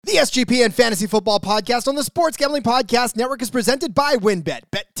The SGPN Fantasy Football Podcast on the Sports Gambling Podcast Network is presented by WynnBET.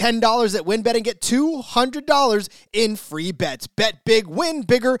 Bet $10 at WynnBET and get $200 in free bets. Bet big, win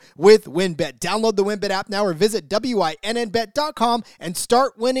bigger with WynnBET. Download the WynnBET app now or visit WYNNBet.com and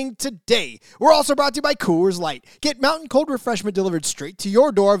start winning today. We're also brought to you by Coors Light. Get mountain cold refreshment delivered straight to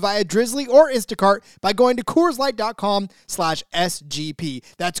your door via Drizzly or Instacart by going to CoorsLight.com/SGP.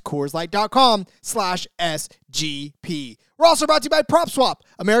 That's CoorsLight.com/SGP. We're also brought to you by PropSwap,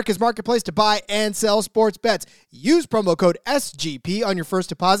 America's marketplace to buy and sell sports bets. Use promo code SGP on your first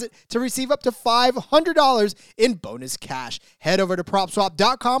deposit to receive up to $500 in bonus cash. Head over to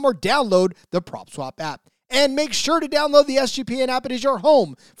PropSwap.com or download the PropSwap app. And make sure to download the SGPN app. It is your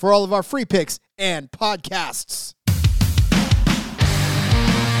home for all of our free picks and podcasts.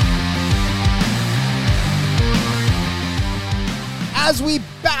 As we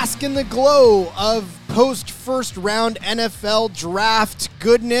bask in the glow of post-first round NFL draft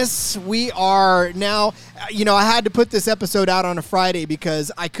goodness, we are now, I had to put this episode out on a Friday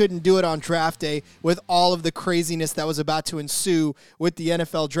because I couldn't do it on draft day with all of the craziness that was about to ensue with the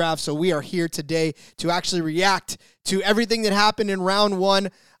NFL draft. So we are here today to actually react to everything that happened in round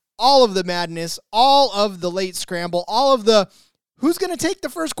one, all of the madness, all of the late scramble, all of the who's going to take the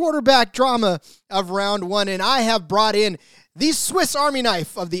first quarterback drama of round one. And I have brought in the Swiss Army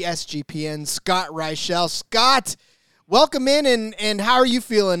knife of the SGPN, Scott Reichel. Scott, welcome in, and how are you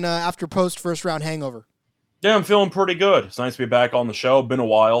feeling after post-first round hangover? Yeah, I'm feeling pretty good. It's nice to be back on the show. Been a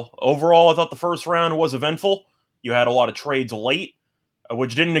while. Overall, I thought the first round was eventful. You had a lot of trades late,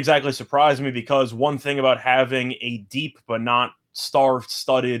 which didn't exactly surprise me because one thing about having a deep but not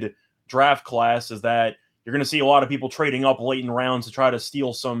star-studded draft class is that you're going to see a lot of people trading up late in rounds to try to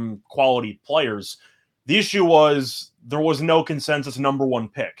steal some quality players. The issue was there was no consensus number one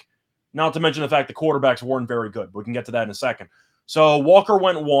pick. Not to mention the fact the quarterbacks weren't very good. We can get to that in a second. So Walker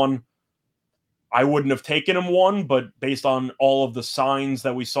went 1. I wouldn't have taken him 1, but based on all of the signs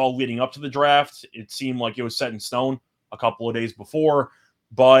that we saw leading up to the draft, it seemed like it was set in stone a couple of days before.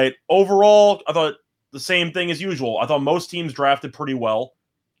 But overall, I thought the same thing as usual. I thought most teams drafted pretty well.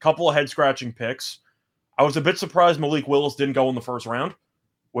 A couple of head-scratching picks. I was a bit surprised Malik Willis didn't go in the first round,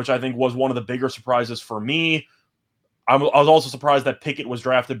 which I think was one of the bigger surprises for me. I was also surprised that Pickett was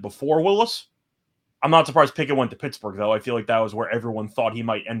drafted before Willis. I'm not surprised Pickett went to Pittsburgh, though. I feel like that was where everyone thought he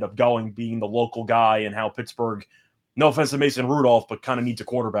might end up going, being the local guy, and how Pittsburgh, no offense to Mason Rudolph, but kind of needs a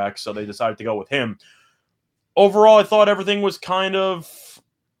quarterback, so they decided to go with him. Overall, I thought everything was kind of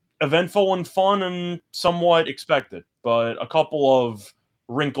eventful and fun and somewhat expected, but a couple of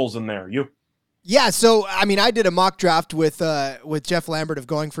wrinkles in there. You? Yeah, so, I did a mock draft with Jeff Lambert of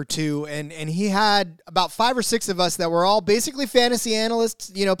Going for Two, and he had about 5 or 6 of us that were all basically fantasy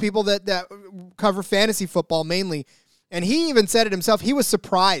analysts, people that cover fantasy football mainly. And he even said it himself. He was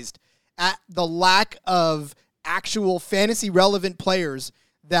surprised at the lack of actual fantasy-relevant players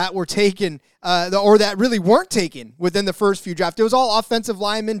that were taken, or that really weren't taken within the first few drafts. It was all offensive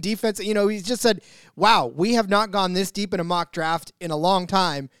linemen, defense. He just said, wow, we have not gone this deep in a mock draft in a long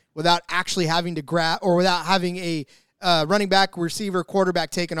time without actually having to grab, or without having a running back, receiver, quarterback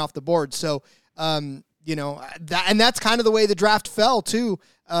taken off the board. So, that's kind of the way the draft fell to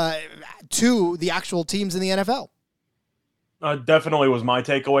the actual teams in the NFL. Definitely was my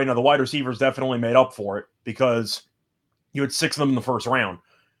takeaway. Now, the wide receivers definitely made up for it because you had 6 of them in the first round.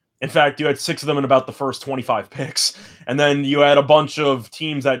 In fact, you had 6 of them in about the first 25 picks. And then you had a bunch of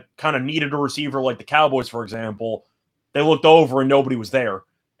teams that kind of needed a receiver, like the Cowboys, for example. They looked over and nobody was there,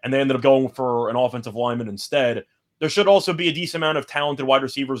 and they ended up going for an offensive lineman instead. There should also be a decent amount of talented wide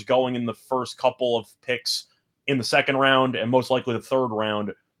receivers going in the first couple of picks in the second round and most likely the third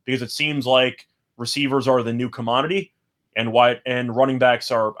round, because it seems like receivers are the new commodity and running backs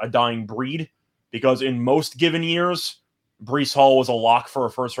are a dying breed, because in most given years, Breece Hall was a lock for a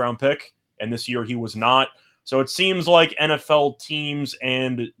first-round pick, and this year he was not. So it seems like NFL teams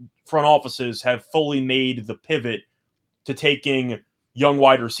and front offices have fully made the pivot to taking young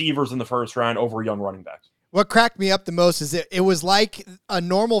wide receivers in the first round over young running backs. What cracked me up the most is it was like a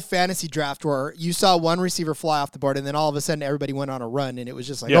normal fantasy draft where you saw one receiver fly off the board and then all of a sudden everybody went on a run, and it was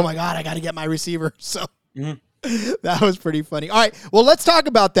just like, oh my God, I got to get my receiver. So that was pretty funny. All right, well, let's talk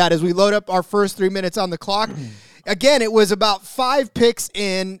about that as we load up our first 3 minutes on the clock. Again, it was about 5 picks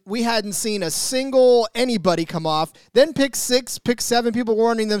in. We hadn't seen a single anybody come off. Then pick 6, pick 7, people were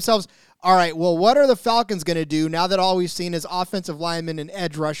wondering themselves, all right, well, what are the Falcons going to do now that all we've seen is offensive linemen and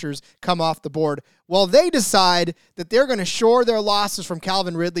edge rushers come off the board? Well, they decide that they're going to shore their losses from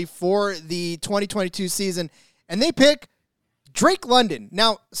Calvin Ridley for the 2022 season, and they pick Drake London.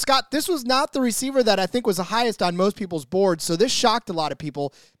 Now, Scott, this was not the receiver that I think was the highest on most people's boards, so this shocked a lot of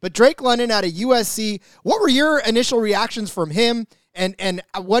people. But Drake London out of USC, what were your initial reactions from him, and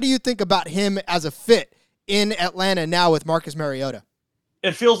what do you think about him as a fit in Atlanta now with Marcus Mariota?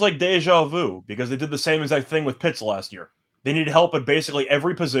 It feels like deja vu because they did the same exact thing with Pitts last year. They needed help at basically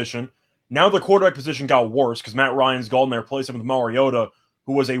every position. Now the quarterback position got worse because Matt Ryan's gone there, replaced him with Mariota,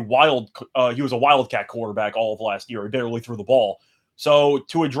 who was a wildcat quarterback all of last year. He barely threw the ball. So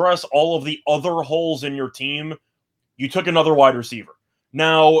to address all of the other holes in your team, you took another wide receiver.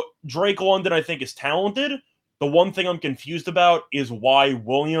 Now, Drake London, I think, is talented. The one thing I'm confused about is why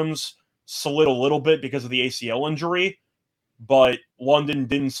Williams slid a little bit because of the ACL injury, but London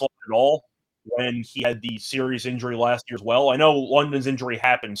didn't slide at all when he had the serious injury last year as well. I know London's injury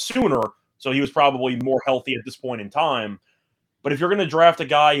happened sooner, so he was probably more healthy at this point in time. But if you're going to draft a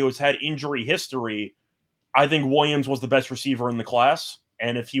guy who has had injury history, I think Williams was the best receiver in the class.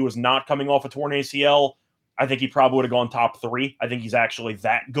 And if he was not coming off a torn ACL, I think he probably would have gone top 3. I think he's actually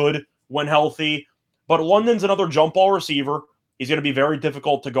that good when healthy. But London's another jump ball receiver. He's going to be very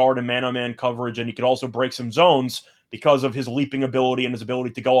difficult to guard in man-on-man coverage, and he could also break some zones because of his leaping ability and his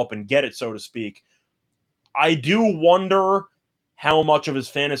ability to go up and get it, so to speak. I do wonder how much of his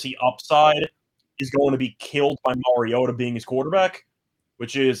fantasy upside is going to be killed by Mariota being his quarterback,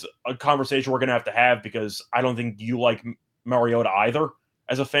 which is a conversation we're going to have because I don't think you like Mariota either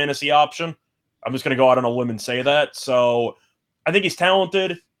as a fantasy option. I'm just going to go out on a limb and say that. So I think he's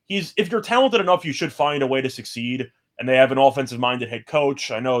talented. If you're talented enough, you should find a way to succeed. And they have an offensive-minded head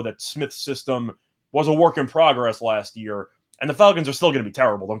coach. I know that Smith's system was a work in progress last year, and the Falcons are still going to be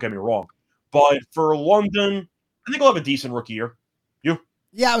terrible, don't get me wrong. But for London, I think he'll have a decent rookie year. You?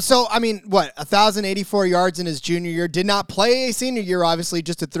 Yeah, so, 1,084 yards in his junior year. Did not play a senior year, obviously,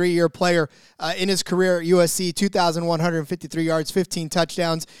 just a 3-year player in his career at USC. 2,153 yards, 15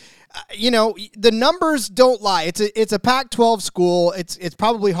 touchdowns. The numbers don't lie. It's a Pac-12 school. It's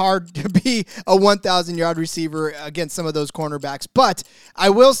probably hard to be a 1,000-yard receiver against some of those cornerbacks. But I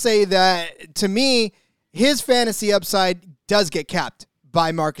will say that, to me, his fantasy upside does get capped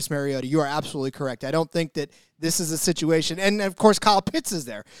by Marcus Mariota. You are absolutely correct. I don't think that this is a situation. And, of course, Kyle Pitts is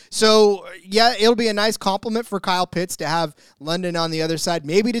there. So, yeah, it'll be a nice compliment for Kyle Pitts to have London on the other side,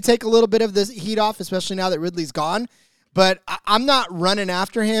 maybe to take a little bit of the heat off, especially now that Ridley's gone. But I'm not running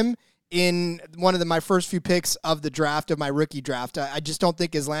after him in one of my first few picks of the draft, of my rookie draft. I just don't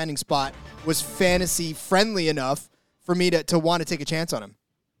think his landing spot was fantasy-friendly enough for me to want to take a chance on him.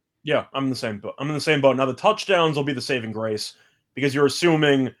 Yeah, I'm in the same boat. Now, the touchdowns will be the saving grace because you're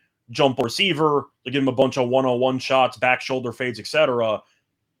assuming jump receiver, you give him a bunch of one-on-one shots, back shoulder fades, etc.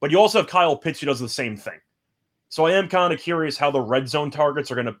 But you also have Kyle Pitts who does the same thing. So I am kind of curious how the red zone targets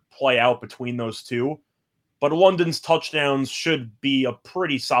are going to play out between those two. But London's touchdowns should be a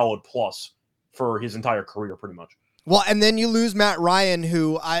pretty solid plus for his entire career, pretty much. Well, and then you lose Matt Ryan,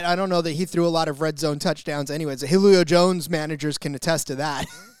 who I don't know that he threw a lot of red zone touchdowns anyways. The Julio Jones managers can attest to that.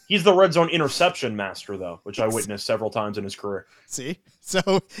 He's the red zone interception master, though, which I witnessed several times in his career. See?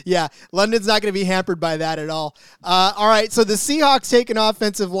 So, yeah, London's not going to be hampered by that at all. All right, so the Seahawks take an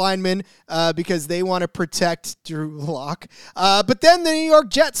offensive lineman because they want to protect Drew Lock. But then the New York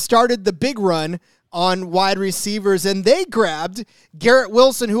Jets started the big run on wide receivers, and they grabbed Garrett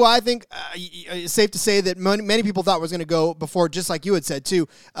Wilson, who I think is safe to say that many people thought was going to go before, just like you had said too,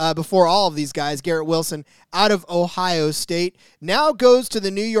 before all of these guys. Garrett Wilson out of Ohio State now goes to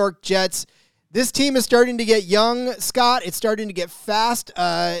the New York Jets. This team is starting to get young, Scott. It's starting to get fast.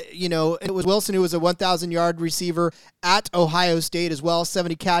 It was Wilson who was a 1,000-yard receiver at Ohio State as well.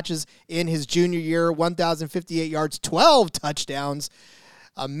 70 catches in his junior year, 1,058 yards, 12 touchdowns.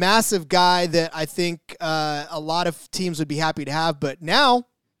 A massive guy that I think a lot of teams would be happy to have. But now,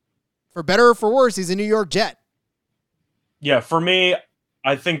 for better or for worse, he's a New York Jet. Yeah, for me,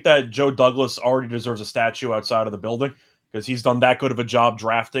 I think that Joe Douglas already deserves a statue outside of the building because he's done that good of a job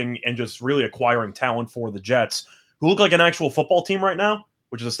drafting and just really acquiring talent for the Jets, who look like an actual football team right now,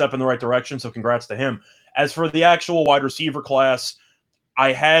 which is a step in the right direction, so congrats to him. As for the actual wide receiver class,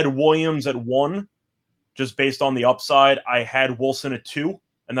 I had Williams at 1, just based on the upside. I had Wilson at 2,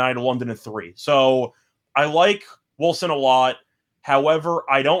 and then I had London at 3. So I like Wilson a lot. However,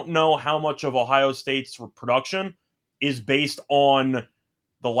 I don't know how much of Ohio State's production is based on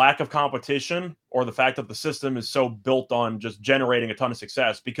the lack of competition or the fact that the system is so built on just generating a ton of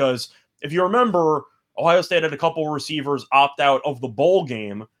success. Because if you remember, Ohio State had a couple of receivers opt out of the bowl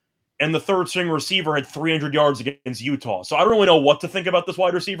game, and the third-string receiver had 300 yards against Utah. So I don't really know what to think about this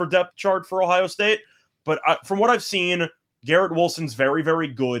wide receiver depth chart for Ohio State. But from what I've seen, Garrett Wilson's very, very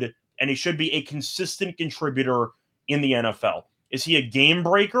good, and he should be a consistent contributor in the NFL. Is he a game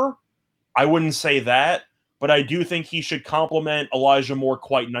breaker? I wouldn't say that, but I do think he should complement Elijah Moore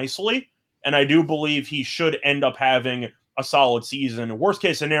quite nicely, and I do believe he should end up having a solid season. Worst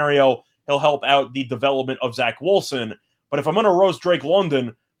case scenario, he'll help out the development of Zach Wilson, but if I'm going to roast Drake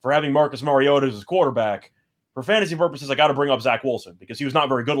London for having Marcus Mariota as his quarterback, for fantasy purposes, I got to bring up Zach Wilson because he was not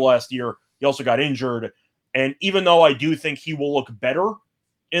very good last year. He also got injured, and even though I do think he will look better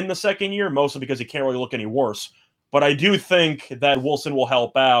in the second year, mostly because he can't really look any worse, but I do think that Wilson will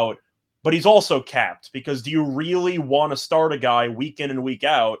help out. But he's also capped because do you really want to start a guy week in and week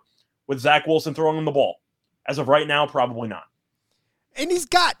out with Zach Wilson throwing him the ball? As of right now, probably not. And he's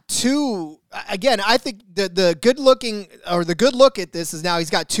got two. Again, I think the good look at this is now he's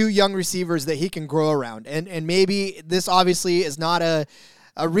got two young receivers that he can grow around. And maybe this obviously is not a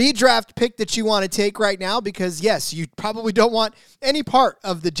redraft pick that you want to take right now because, yes, you probably don't want any part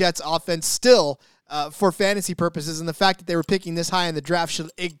of the Jets offense still for fantasy purposes, and the fact that they were picking this high in the draft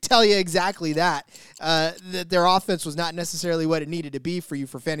should tell you exactly that their offense was not necessarily what it needed to be for you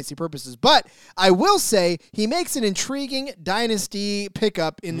for fantasy purposes. But I will say he makes an intriguing dynasty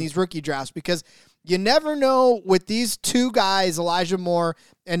pickup in these rookie drafts because you never know with these two guys, Elijah Moore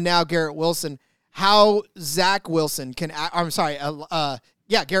and now Garrett Wilson, how Zach Wilson can.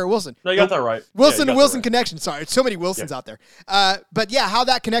 Garrett Wilson. No, you got that right. Wilson to Wilson connection. Sorry, so many Wilsons out there. But yeah, how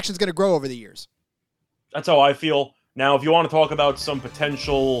that connection is going to grow over the years. That's how I feel. Now, if you want to talk about some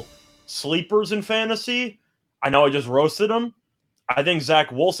potential sleepers in fantasy, I know I just roasted them. I think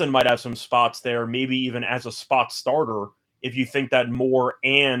Zach Wilson might have some spots there, maybe even as a spot starter, if you think that Moore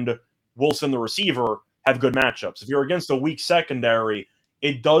and Wilson, the receiver, have good matchups. If you're against a weak secondary,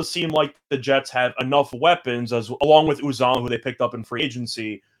 it does seem like the Jets have enough weapons, along with Uzomah, who they picked up in free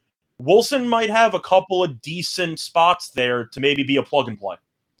agency. Wilson might have a couple of decent spots there to maybe be a plug-and-play.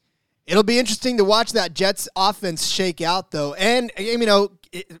 It'll be interesting to watch that Jets offense shake out, though. And,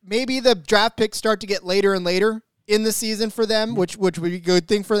 maybe the draft picks start to get later and later in the season for them, which would be a good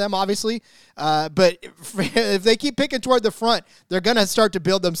thing for them, obviously. But if they keep picking toward the front, they're going to start to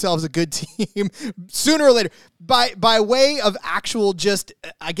build themselves a good team sooner or later. By way of actual just,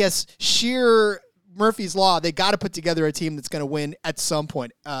 I guess, sheer Murphy's Law, they got to put together a team that's going to win at some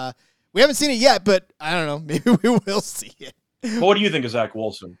point. We haven't seen it yet, but I don't know. Maybe we will see it. But what do you think of Zach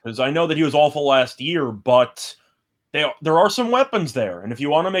Wilson? Because I know that he was awful last year, but there are some weapons there. And if you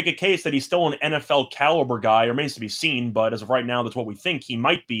want to make a case that he's still an NFL caliber guy, remains to be seen, but as of right now, that's what we think he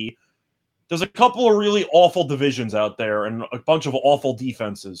might be. There's a couple of really awful divisions out there and a bunch of awful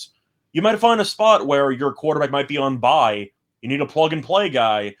defenses. You might find a spot where your quarterback might be on bye. You need a plug-and-play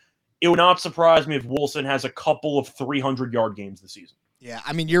guy. It would not surprise me if Wilson has a couple of 300-yard games this season. Yeah,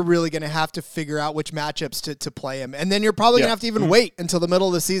 I mean, you're really going to have to figure out which matchups to play him. And then you're probably going to have to even wait until the middle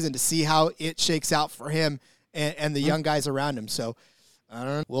of the season to see how it shakes out for him and the young guys around him. So, I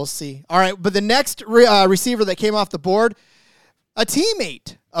don't know. We'll see. All right, but the next receiver that came off the board, a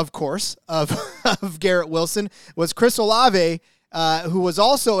teammate, of course, of Garrett Wilson, was Chris Olave, who was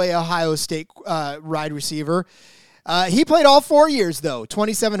also a Ohio State wide receiver. He played all 4 years, though,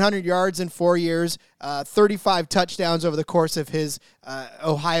 2,700 yards in 4 years, 35 touchdowns over the course of his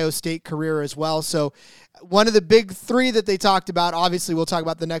Ohio State career as well. So one of the big three that they talked about, obviously we'll talk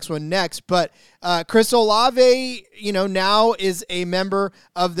about the next one next, but Chris Olave, now is a member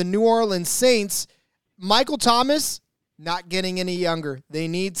of the New Orleans Saints. Michael Thomas, not getting any younger. They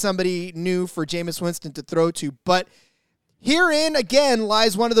need somebody new for Jameis Winston to throw to. But herein, again,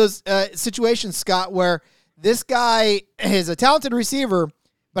 lies one of those situations, Scott, where this guy is a talented receiver,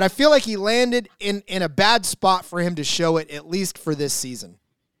 but I feel like he landed in a bad spot for him to show it, at least for this season.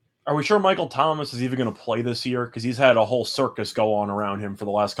 Are we sure Michael Thomas is even going to play this year? Because he's had a whole circus go on around him for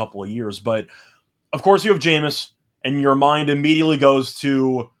the last couple of years. But, of course, you have Jameis, and your mind immediately goes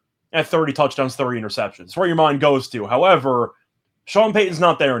to 30 touchdowns, 30 interceptions. That's where your mind goes to. However, Sean Payton's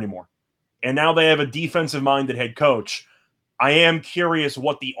not there anymore. And now they have a defensive-minded head coach. I am curious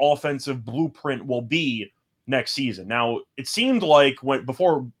what the offensive blueprint will be next season. Now, it seemed like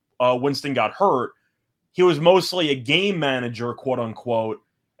before Winston got hurt, he was mostly a game manager, quote unquote,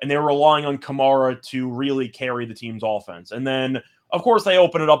 and they were relying on Kamara to really carry the team's offense. And then, of course, they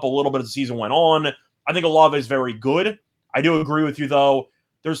opened it up a little bit as the season went on. I think Olave is very good. I do agree with you, though.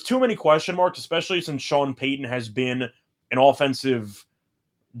 There's too many question marks, especially since Sean Payton has been an offensive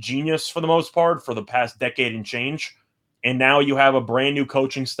genius for the most part for the past decade and change. And now you have a brand new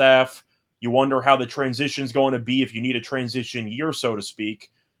coaching staff. You wonder how the transition is going to be if you need a transition year, so to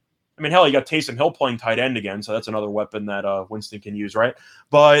speak. I mean, hell, you got Taysom Hill playing tight end again, so that's another weapon that Winston can use, right?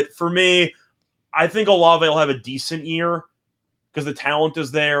 But for me, I think Olave will have a decent year because the talent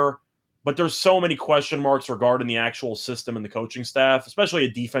is there. but there's so many question marks regarding the actual system and the coaching staff, especially a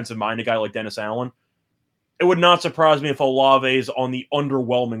defensive-minded guy like Dennis Allen. It would not surprise me if Olave is on the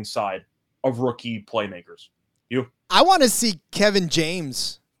underwhelming side of rookie playmakers. You? I want to see Kevin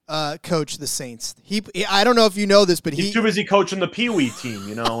James coach the Saints. I don't know if you know this, but he's too busy coaching the Pee Wee team,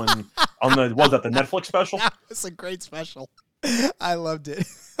 and on the was that the Netflix special? That was a great special. I loved it.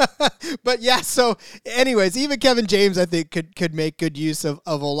 But yeah, so anyways, even Kevin James, I think, could make good use of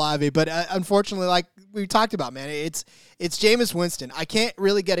Olave. But unfortunately, like we talked about, man, it's Jameis Winston. I can't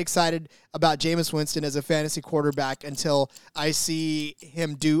really get excited about Jameis Winston as a fantasy quarterback until I see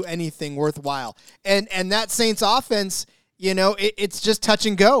him do anything worthwhile. And that Saints offense, it's just touch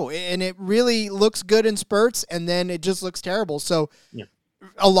and go. And it really looks good in spurts, and then it just looks terrible. So yeah.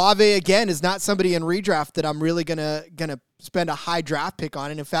 Olave, again, is not somebody in redraft that I'm really gonna spend a high draft pick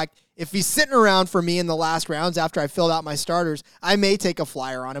on. And in fact, if he's sitting around for me in the last rounds after I filled out my starters, I may take a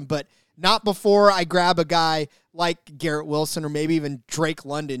flyer on him, but not before I grab a guy like Garrett Wilson or maybe even Drake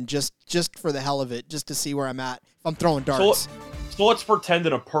London just for the hell of it, just to see where I'm at if I'm throwing darts. So let's pretend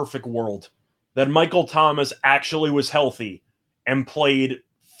in a perfect world that Michael Thomas actually was healthy and played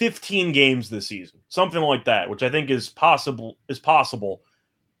 15 games this season, something like that, which I think is possible.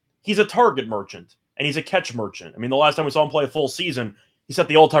 He's a target merchant and he's a catch merchant. I mean, the last time we saw him play a full season, he set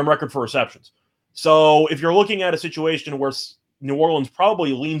the all-time record for receptions. So if you're looking at a situation where New Orleans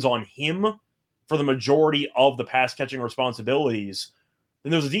probably leans on him for the majority of the pass-catching responsibilities,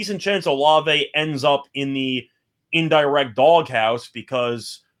 then there's a decent chance Olave ends up in the indirect doghouse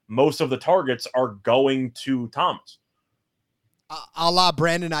because most of the targets are going to Thomas. A la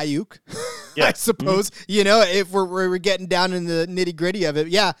Brandon Ayuk, yeah. I suppose, if we're getting down in the nitty gritty of it.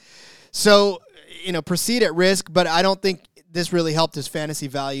 Yeah. So, proceed at risk, but I don't think this really helped his fantasy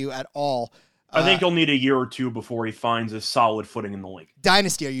value at all. I think he'll need a year or two before he finds a solid footing in the league.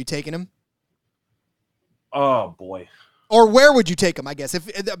 Dynasty, are you taking him? Oh, boy. Or where would you take him, I guess? If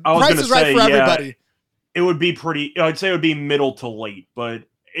the price is right for everybody. It would be I'd say it would be middle to late, but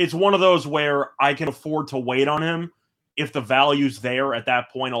it's one of those where I can afford to wait on him. If the value's there at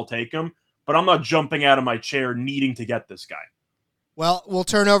that point, I'll take him. But I'm not jumping out of my chair needing to get this guy. Well, we'll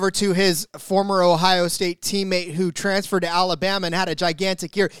turn over to his former Ohio State teammate who transferred to Alabama and had a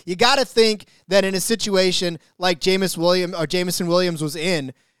gigantic year. You got to think that in a situation like Jameson Williams was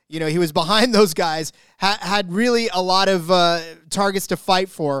in, he was behind those guys, had really a lot of targets to fight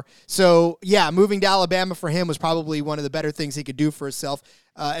for. So, yeah, moving to Alabama for him was probably one of the better things he could do for himself,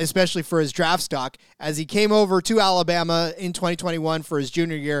 especially for his draft stock. As he came over to Alabama in 2021 for his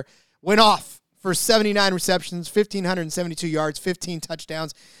junior year, went off for 79 receptions, 1,572 yards, 15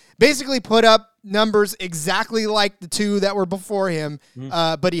 touchdowns. Basically put up numbers exactly like the two that were before him,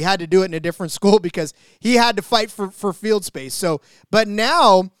 but he had to do it in a different school because he had to fight for field space. So, but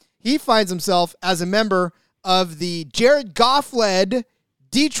now he finds himself as a member of the Jared Goff-led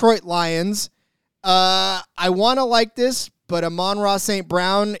Detroit Lions. I want to like this, but Amon-Ra St.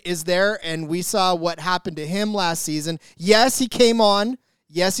 Brown is there, and we saw what happened to him last season. Yes, he came on.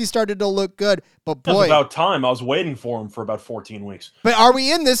 Yes, he started to look good, but boy. That's about time. I was waiting for him for about 14 weeks. But are we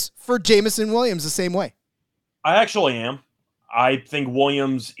in this for Jameson Williams the same way? I actually am. I think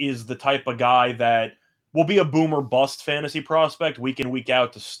Williams is the type of guy that will be a boomer bust fantasy prospect week in, week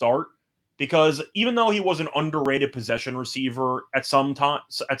out to start. Because even though he was an underrated possession receiver at some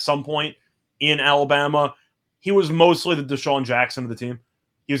point in Alabama, he was mostly the Deshaun Jackson of the team.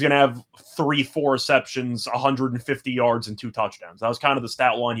 He was going to have 3-4 receptions, 150 yards, and 2 touchdowns. That was kind of the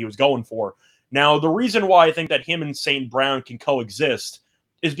stat line he was going for. Now, the reason why I think that him and St. Brown can coexist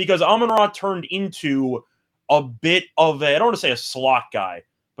is because Amon-Ra turned into a bit of I don't want to say a slot guy,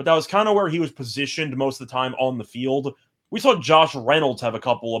 but that was kind of where he was positioned most of the time on the field. We saw Josh Reynolds have a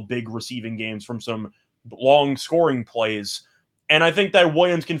couple of big receiving games from some long scoring plays, and I think that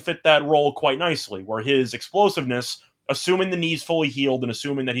Williams can fit that role quite nicely, where his explosiveness, assuming the knee's fully healed and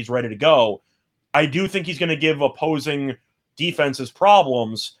assuming that he's ready to go, I do think he's going to give opposing defenses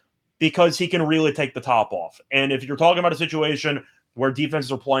problems because he can really take the top off. And if you're talking about a situation where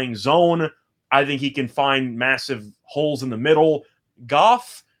defenses are playing zone, I think he can find massive holes in the middle.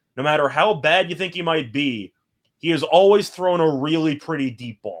 Goff, no matter how bad you think he might be, he has always thrown a really pretty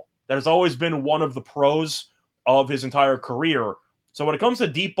deep ball. That has always been one of the pros of his entire career. So when it comes to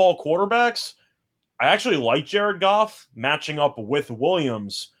deep ball quarterbacks, I actually like Jared Goff matching up with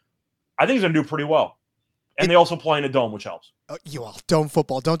Williams. I think he's going to do pretty well. And they also play in a dome, which helps. Dome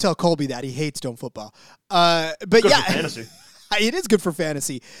football. Don't tell Colby that. He hates dome football. But good yeah, for fantasy. It is good for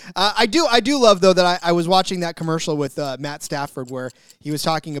fantasy. I do love, though, that I was watching that commercial with Matt Stafford where he was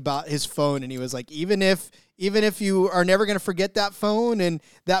talking about his phone, and he was like, even if even if you are never going to forget that phone, and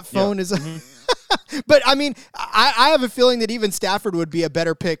that phone is. But I mean, I have a feeling that even Stafford would be a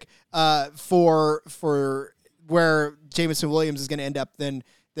better pick for where Jameson Williams is going to end up than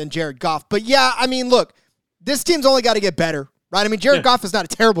Jared Goff. But yeah, I mean, look, this team's only got to get better, right? I mean, Jared Goff is not a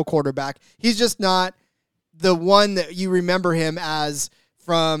terrible quarterback. He's just not the one that you remember him as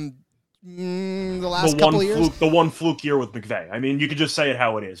from the last couple of years. The one fluke year with McVay. I mean, you could just say it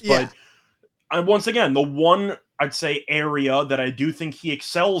how it is. But once again, the one, I'd say, area that I do think he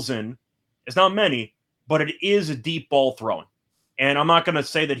excels in, it's not many, but it is a deep ball throwing. And I'm not going to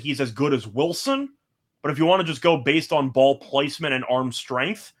say that he's as good as Wilson, but if you want to just go based on ball placement and arm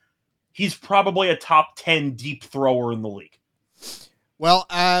strength, he's probably a top 10 deep thrower in the league. Well,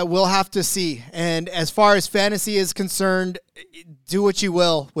 we'll have to see. And as far as fantasy is concerned, do what you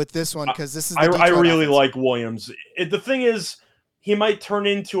will with this one, because this is the I really like Williams. The thing is, he might turn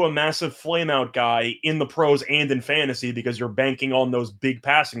into a massive flameout guy in the pros and in fantasy because you're banking on those big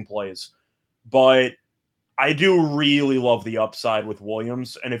passing plays. But I do really love the upside with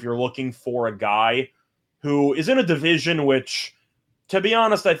Williams. And if you're looking for a guy who is in a division which, to be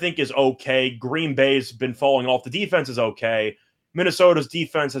honest, I think is okay. Green Bay's been falling off. The defense is okay. Minnesota's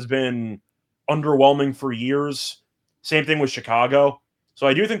defense has been underwhelming for years. Same thing with Chicago. So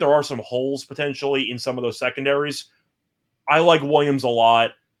I do think there are some holes potentially in some of those secondaries. I like Williams a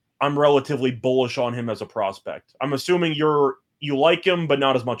lot. I'm relatively bullish on him as a prospect. I'm assuming you like him, but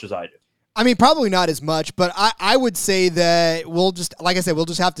not as much as I do. I mean, probably not as much, but I would say that we'll just, like I said, we'll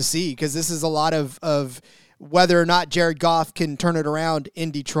just have to see, because this is a lot of whether or not Jared Goff can turn it around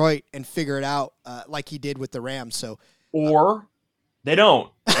in Detroit and figure it out like he did with the Rams. So, or they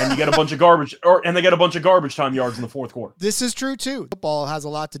don't, and you get a bunch of garbage, and they get a bunch of garbage time yards in the fourth quarter. This is true too. Football has a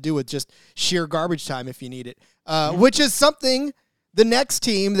lot to do with just sheer garbage time if you need it, which is something the next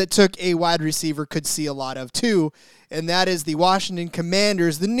team that took a wide receiver could see a lot of too, and that is the Washington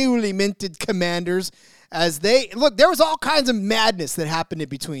Commanders, the newly minted Commanders. As they look, there was all kinds of madness that happened in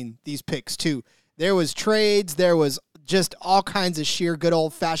between these picks too. There was trades, there was just all kinds of sheer good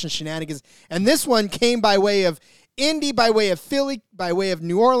old-fashioned shenanigans, and this one came by way of Indy, by way of Philly, by way of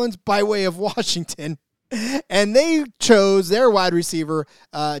New Orleans, by way of Washington. And they chose their wide receiver,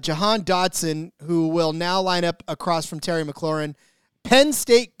 Jahan Dotson, who will now line up across from Terry McLaurin. Penn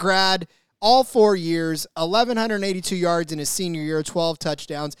State grad, all 4 years, 1,182 yards in his senior year, 12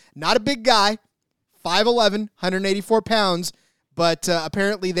 touchdowns. Not a big guy, 5'11", 184 pounds, but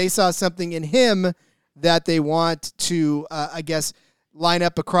apparently they saw something in him that they want to, I guess, line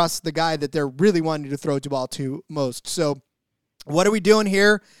up across the guy that they're really wanting to throw the ball to most. So what are we doing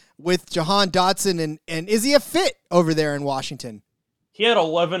here with Jahan Dotson, and is he a fit over there in Washington? He had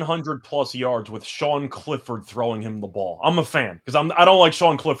 1,100 plus yards with Sean Clifford throwing him the ball. I'm a fan because I don't like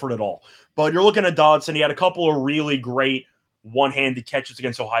Sean Clifford at all. But you're looking at Dotson. He had a couple of really great one-handed catches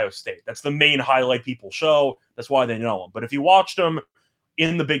against Ohio State. That's the main highlight people show. That's why they know him. But if you watched him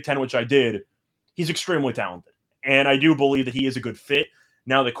in the Big Ten, which I did, he's extremely talented. And I do believe that he is a good fit.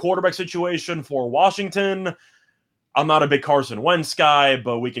 Now, the quarterback situation for Washington, I'm not a big Carson Wentz guy,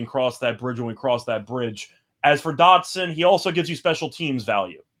 but we can cross that bridge when we cross that bridge. As for Dotson, he also gives you special teams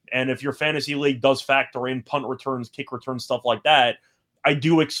value. And if your fantasy league does factor in punt returns, kick returns, stuff like that, I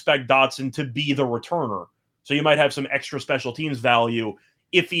do expect Dotson to be the returner. So you might have some extra special teams value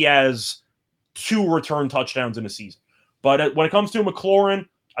if he has 2 return touchdowns in a season. But when it comes to McLaurin,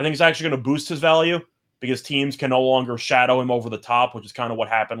 I think it's actually going to boost his value because teams can no longer shadow him over the top, which is kind of what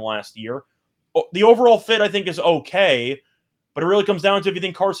happened last year. The overall fit, I think, is okay. But it really comes down to if you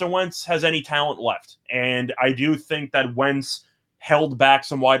think Carson Wentz has any talent left. And I do think that Wentz held back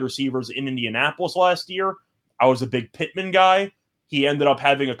some wide receivers in Indianapolis last year. I was a big Pittman guy. He ended up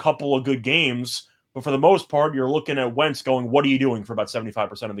having a couple of good games. But for the most part, you're looking at Wentz going, what are you doing for about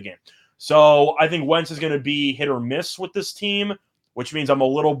 75% of the game? So I think Wentz is going to be hit or miss with this team, which means I'm a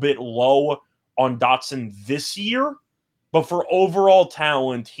little bit low on Dotson this year. But for overall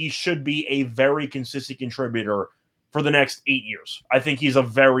talent, he should be a very consistent contributor for the next 8 years. I think he's a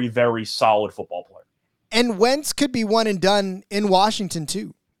very, very solid football player. And Wentz could be one and done in Washington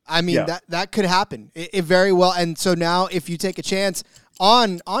too. I mean, that could happen. It very well. And so now if you take a chance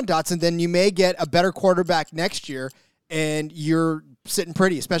on Dotson, then you may get a better quarterback next year, and you're sitting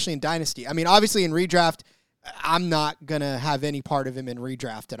pretty, especially in Dynasty. I mean, obviously in redraft, I'm not going to have any part of him in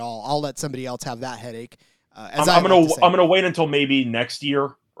redraft at all. I'll let somebody else have that headache. I'm going to wait until maybe next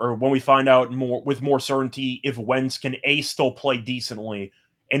year, or when we find out with more certainty if Wentz can A, still play decently,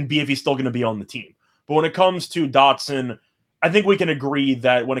 and B, if he's still going to be on the team. But when it comes to Dotson, I think we can agree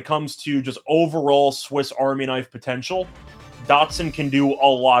that when it comes to just overall Swiss Army knife potential, Dotson can do a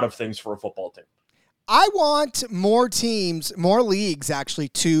lot of things for a football team. I want more teams, more leagues actually,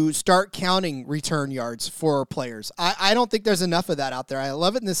 to start counting return yards for players. I don't think there's enough of that out there. I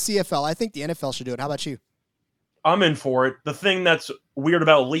love it in the CFL. I think the NFL should do it. How about you? I'm in for it. The thing that's weird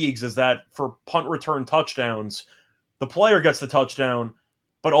about leagues is that for punt return touchdowns, the player gets the touchdown,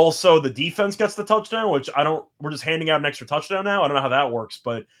 but also the defense gets the touchdown, which we're just handing out an extra touchdown now. I don't know how that works,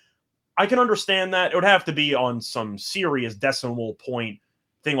 but I can understand that. It would have to be on some serious decimal point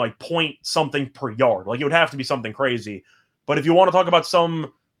thing, like point something per yard. Like, it would have to be something crazy. But if you want to talk about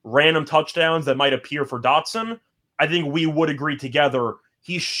some random touchdowns that might appear for Dotson, I think we would agree together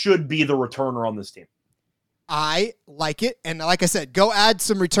he should be the returner on this team. I like it. And like I said, go add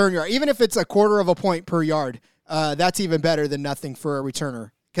some return yard. Even if it's a quarter of a point per yard, that's even better than nothing for a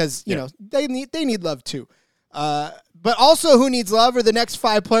returner. Because, you know, they need love too. But also who needs love are the next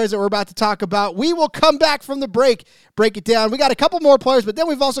 5 players that we're about to talk about. We will come back from the break it down. We got a couple more players, but then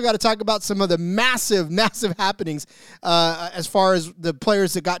we've also got to talk about some of the massive happenings as far as the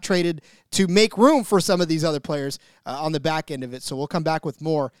players that got traded to make room for some of these other players on the back end of it. So we'll come back with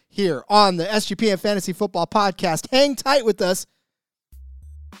more here on the SGPN Fantasy Football Podcast. Hang tight with us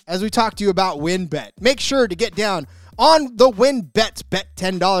as we talk to you about WynnBET. Make sure to get down on the WynnBET. Bet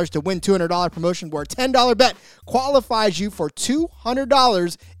 $10 to win $200 promotion where a $10 bet qualifies you for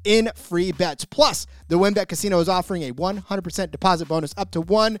 $200 in free bets. Plus, the WynnBET Casino is offering a 100% deposit bonus up to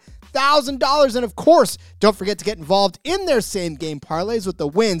 $1,000. And of course, don't forget to get involved in their same game parlays with the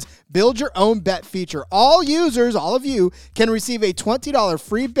Wynn's Build Your Own Bet feature. All users, all of you, can receive a $20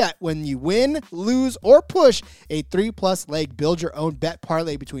 free bet when you win, lose, or push a 3+ leg Build Your Own Bet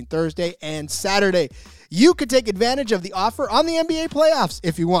parlay between Thursday and Saturday. You could take advantage of the offer on the NBA playoffs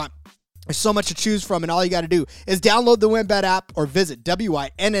if you want. There's so much to choose from, and all you got to do is download the WynnBET app or visit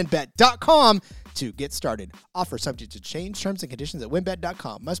wynnbet.com to get started. Offer subject to change. Terms and conditions at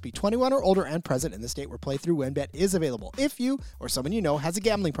wynnbet.com. Must be 21 or older and present in the state where playthrough WynnBET is available. If you or someone you know has a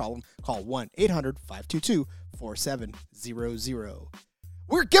gambling problem, call 1-800-522-4700.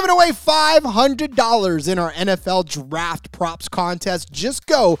 We're giving away $500 in our NFL Draft Props contest. Just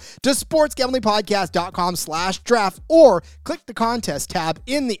go to sportsgamblingpodcast.com/draft or click the contest tab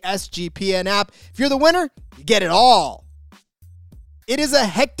in the SGPN app. If you're the winner, you get it all. It is a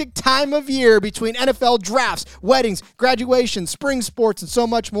hectic time of year between NFL drafts, weddings, graduations, spring sports, and so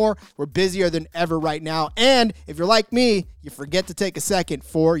much more. We're busier than ever right now. And if you're like me, you forget to take a second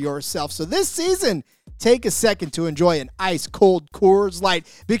for yourself. So this season, take a second to enjoy an ice-cold Coors Light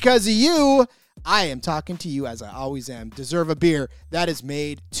because you, I am talking to you as I always am, deserve a beer that is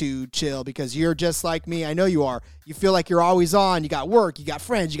made to chill because you're just like me. I know you are. You feel like you're always on. You got work. You got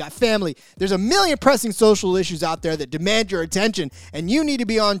friends. You got family. There's a million pressing social issues out there that demand your attention, and you need to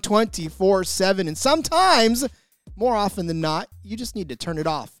be on 24/7. And sometimes, more often than not, you just need to turn it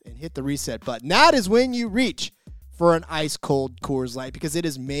off and hit the reset button. That is when you reach for an ice-cold Coors Light because it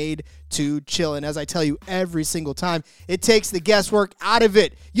is made to chill. And as I tell you every single time, it takes the guesswork out of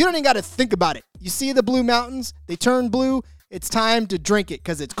it. You don't even got to think about it. You see the blue mountains? They turn blue. It's time to drink it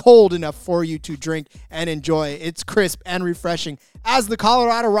because it's cold enough for you to drink and enjoy. It's crisp and refreshing. As the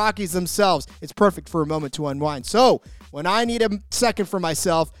Colorado Rockies themselves, it's perfect for a moment to unwind. So when I need a second for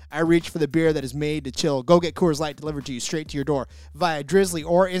myself, I reach for the beer that is made to chill. Go get Coors Light delivered to you straight to your door via Drizzly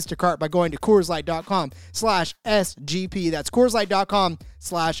or Instacart by going to CoorsLight.com/SGP. That's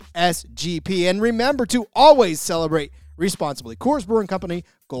CoorsLight.com/SGP. And remember to always celebrate responsibly. Coors Brewing Company,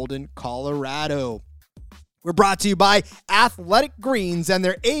 Golden, Colorado. We're brought to you by Athletic Greens and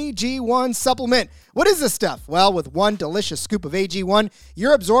their AG1 supplement. What is this stuff? Well, with one delicious scoop of AG1,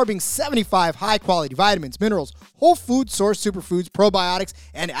 you're absorbing 75 high-quality vitamins, minerals, whole food source superfoods, probiotics,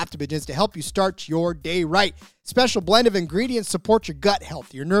 and adaptogens to help you start your day right. Special blend of ingredients support your gut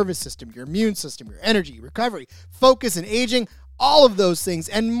health, your nervous system, your immune system, your energy, recovery, focus, and aging. All of those things,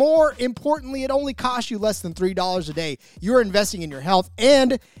 and more importantly, it only costs you less than $3 a day. You're investing in your health,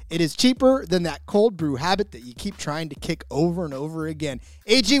 and it is cheaper than that cold brew habit that you keep trying to kick over and over again.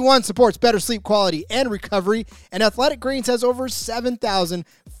 AG1 supports better sleep quality and recovery, and Athletic Greens has over 7,000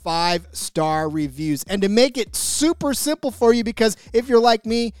 5-star reviews. And to make it super simple for you, because if you're like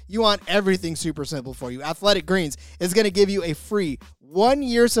me, you want everything super simple for you, Athletic Greens is going to give you a free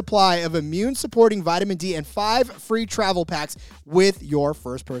 1-year supply of immune-supporting vitamin D and 5 free travel packs with your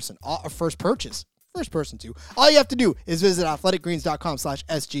first purchase. First person too. All you have to do is visit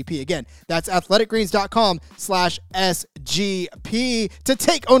athleticgreens.com/SGP. Again, that's athleticgreens.com/SGP to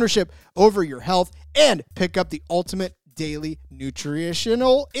take ownership over your health and pick up the ultimate daily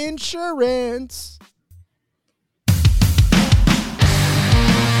nutritional insurance.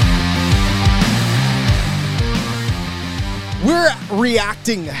 We're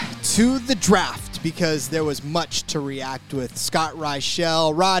reacting to the draft because there was much to react with. Scott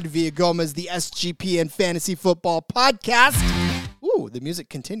Reichel, Rod Villagomez, the SGPN Fantasy Football Podcast. Ooh, the music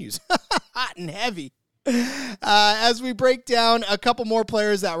continues. Hot and heavy. As we break down a couple more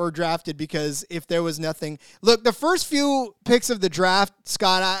players that were drafted, because if there was nothing... Look, the first few picks of the draft,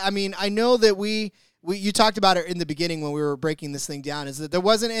 Scott, I mean, I know that you talked about it in the beginning when we were breaking this thing down, is that there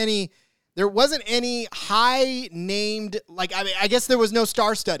wasn't any high named, like, I mean, I guess there was no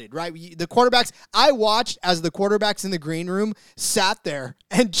star-studded, right? The quarterbacks, I watched as the quarterbacks in the green room sat there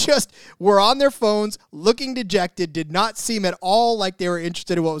and just were on their phones, looking dejected, did not seem at all like they were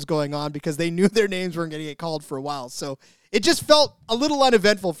interested in what was going on because they knew their names weren't going to get called for a while. So it just felt a little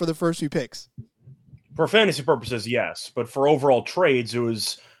uneventful for the first few picks. For fantasy purposes, yes. But for overall trades, it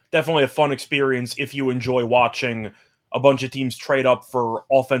was definitely a fun experience if you enjoy watching a bunch of teams trade up for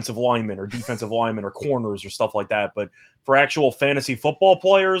offensive linemen or defensive linemen or corners or stuff like that. But for actual fantasy football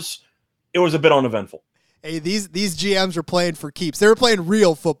players, it was a bit uneventful. Hey, these GMs were playing for keeps. They were playing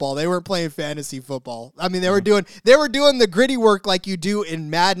real football. They weren't playing fantasy football. I mean, they were doing the gritty work like you do in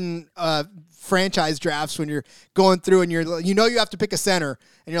Madden franchise drafts when you're going through and you have to pick a center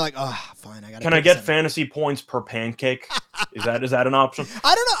and you're like, oh, fine, I got. Can I get fantasy points per pancake? Is that an option?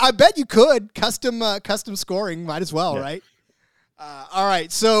 I don't know. I bet you could custom scoring. Might as well, yeah. Right? All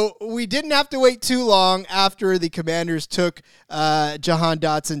right. So we didn't have to wait too long after the Commanders took Jahan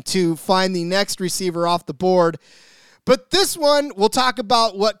Dotson to find the next receiver off the board. But this one, we'll talk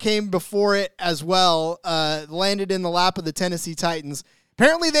about what came before it as well. Landed in the lap of the Tennessee Titans.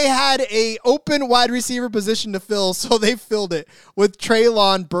 Apparently they had a open wide receiver position to fill, so they filled it with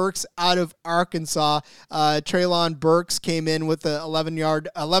Treylon Burks out of Arkansas. Treylon Burks came in with a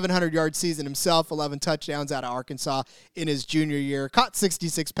 1,100-yard season himself, 11 touchdowns out of Arkansas in his junior year. Caught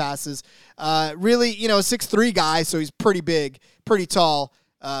 66 passes. Really, 6'3" guy, so he's pretty big, pretty tall.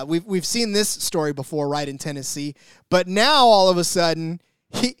 We've seen this story before, right, in Tennessee. But now, all of a sudden,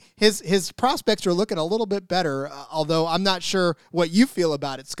 his prospects are looking a little bit better, although I'm not sure what you feel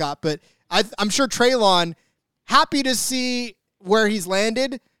about it, Scott. But I'm sure Treylon, happy to see where he's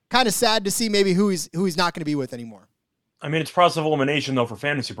landed, kind of sad to see maybe who he's not going to be with anymore. I mean, it's process of elimination, though, for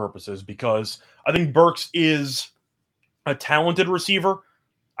fantasy purposes, because I think Burks is a talented receiver.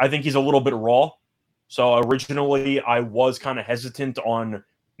 I think he's a little bit raw. So originally I was kind of hesitant on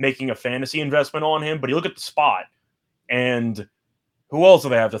making a fantasy investment on him, but you look at the spot, and who else do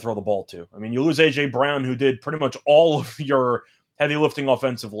they have to throw the ball to? I mean, you lose A.J. Brown, who did pretty much all of your heavy lifting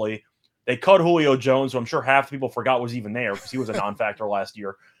offensively. They cut Julio Jones, who I'm sure half the people forgot was even there because he was a non-factor last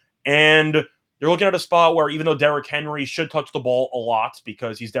year. And you're looking at a spot where even though Derrick Henry should touch the ball a lot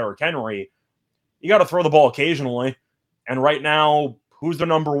because he's Derrick Henry, you got to throw the ball occasionally. And right now, who's the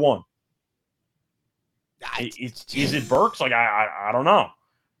number one? Is it Burks? Like, I don't know.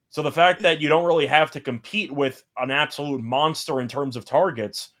 So the fact that you don't really have to compete with an absolute monster in terms of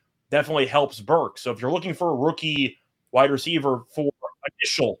targets definitely helps Burks. So if you're looking for a rookie wide receiver for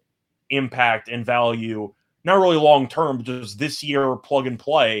initial impact and value, not really long-term, just this year plug and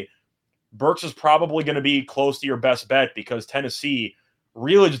play, Burks is probably going to be close to your best bet because Tennessee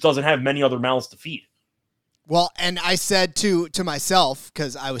really just doesn't have many other mouths to feed. Well, and I said to myself,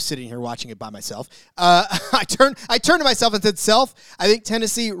 because I was sitting here watching it by myself, I turned to myself and said, self, I think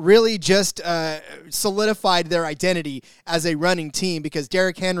Tennessee really just solidified their identity as a running team because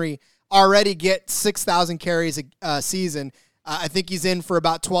Derrick Henry already gets 6,000 carries a season. I think he's in for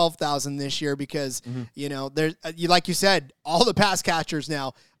about 12,000 this year because, there's, like you said, all the pass catchers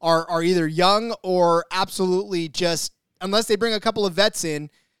now are either young or absolutely just, unless they bring a couple of vets in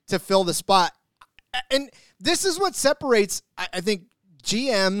to fill the spot. And this is what separates, I think,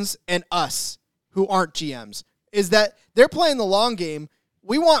 GMs and us who aren't GMs, is that they're playing the long game.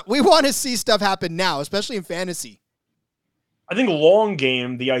 We want to see stuff happen now, especially in fantasy. I think long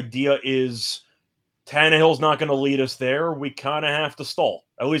game, the idea is Tannehill's not going to lead us there. We kind of have to stall.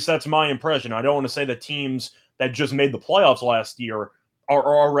 At least that's my impression. I don't want to say that teams that just made the playoffs last year are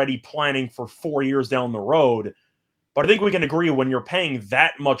already planning for 4 years down the road. But I think we can agree when you're paying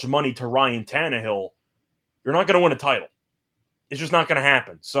that much money to Ryan Tannehill, you're not going to win a title. It's just not going to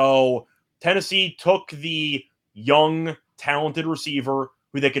happen. So Tennessee took the young, talented receiver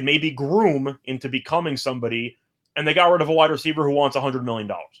who they could maybe groom into becoming somebody, and they got rid of a wide receiver who wants $100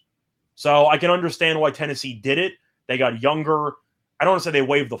 million. So I can understand why Tennessee did it. They got younger. I don't want to say they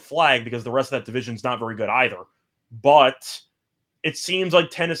waved the flag because the rest of that division's not very good either. But it seems like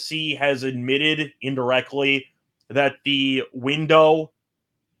Tennessee has admitted indirectly that the window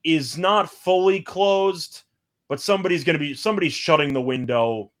is not fully closed, but somebody's shutting the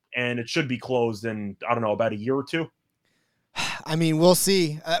window, and it should be closed in, I don't know, about a year or two. I mean, we'll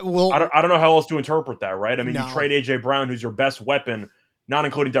see. I don't know how else to interpret that, right? I mean, No. you trade A.J. Brown, who's your best weapon, not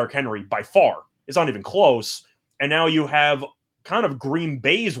including Derrick Henry, by far. It's not even close. And now you have kind of Green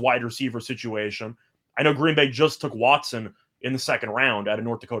Bay's wide receiver situation. I know Green Bay just took Watson in the second round out of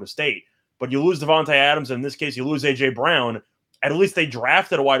North Dakota State, but you lose Devontae Adams, and in this case, you lose A.J. Brown. At least they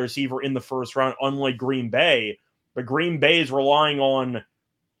drafted a wide receiver in the first round, unlike Green Bay. But Green Bay is relying on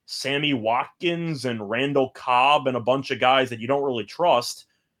Sammy Watkins and Randall Cobb and a bunch of guys that you don't really trust.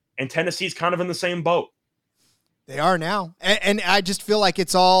 And Tennessee's kind of in the same boat. They are now. And I just feel like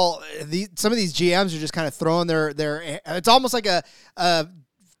it's all some of these GMs are just kind of throwing their it's almost like a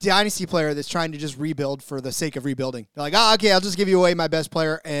dynasty player that's trying to just rebuild for the sake of rebuilding. They're like, oh, okay, I'll just give you away my best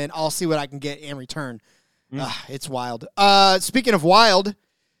player and I'll see what I can get in return. It's wild. Speaking of wild,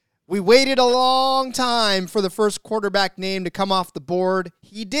 we waited a long time for the first quarterback name to come off the board.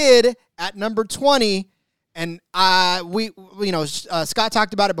 He did at number 20. And Scott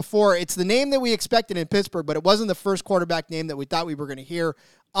talked about it before. It's the name that we expected in Pittsburgh, but it wasn't the first quarterback name that we thought we were going to hear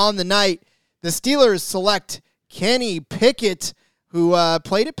on the night. The Steelers select Kenny Pickett, who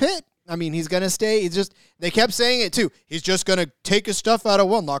played at Pitt. I mean, he's going to stay. They kept saying it too. He's just going to take his stuff out of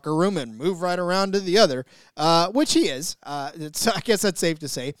one locker room and move right around to the other, which he is. I guess that's safe to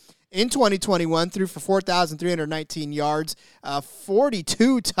say. In 2021, threw for 4,319 yards,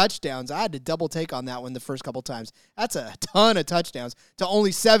 42 touchdowns. I had to double take on that one the first couple times. That's a ton of touchdowns to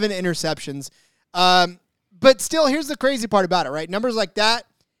only 7 interceptions. But still, here's the crazy part about it, right? Numbers like that,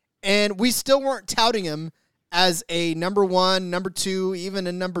 and we still weren't touting him as a number 1, number 2, even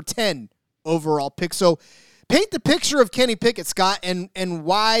a number 10 overall pick. So paint the picture of Kenny Pickett, Scott, and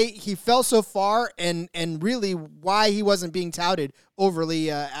why he fell so far and really why he wasn't being touted overly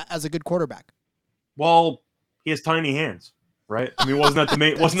as a good quarterback. Well, he has tiny hands, right? I mean, wasn't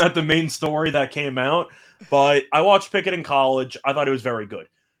that the main story that came out? But I watched Pickett in college. I thought he was very good.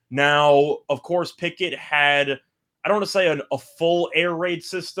 Now, of course, Pickett had, I don't want to say a full air raid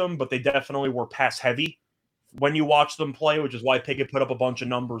system, but they definitely were pass heavy when you watch them play, which is why Pickett put up a bunch of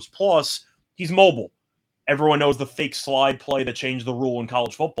numbers. Plus, he's mobile. Everyone knows the fake slide play that changed the rule in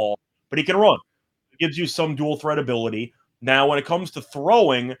college football, but he can run. It gives you some dual threat ability. Now, when it comes to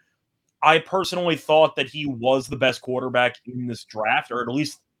throwing, I personally thought that he was the best quarterback in this draft, or at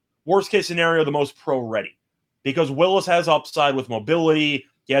least worst case scenario, the most pro ready, because Willis has upside with mobility.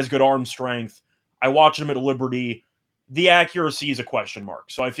 He has good arm strength. I watched him at Liberty. The accuracy is a question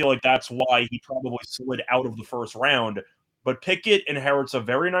mark. So I feel like that's why he probably slid out of the first round. But Pickett inherits a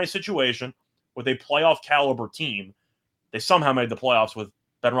very nice situation with a playoff caliber team. They somehow made the playoffs with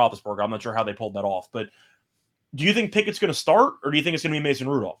Ben Roethlisberger. I'm not sure how they pulled that off. But do you think Pickett's going to start, or do you think it's going to be Mason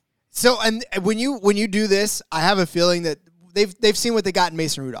Rudolph? So, and when you do this, I have a feeling that they've seen what they got in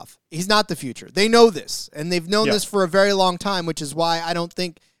Mason Rudolph. He's not the future. They know this, and they've known this for a very long time, which is why I don't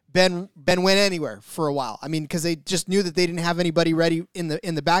think Ben went anywhere for a while. I mean, because they just knew that they didn't have anybody ready in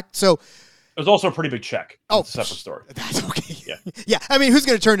the back. So it was also a pretty big check. Oh, it's a separate story. That's okay. Yeah. Yeah. I mean, who's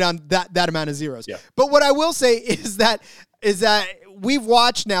going to turn down that amount of zeros? Yeah. But what I will say is that we've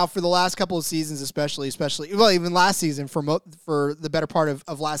watched now for the last couple of seasons, especially well, even last season for the better part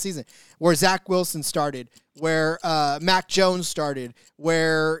of last season, where Zach Wilson started, where Mac Jones started,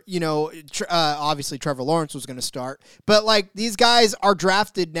 where obviously Trevor Lawrence was going to start, but like these guys are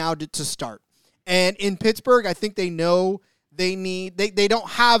drafted now to start, and in Pittsburgh, I think they know they don't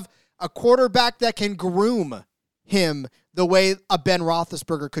have a quarterback that can groom him the way a Ben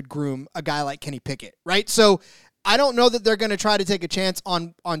Roethlisberger could groom a guy like Kenny Pickett, right? So I don't know that they're going to try to take a chance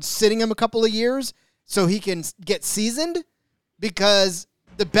on sitting him a couple of years so he can get seasoned, because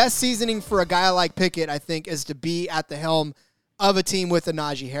the best seasoning for a guy like Pickett, I think, is to be at the helm of a team with a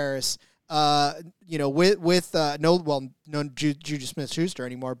Najee Harris, no Juju Smith-Schuster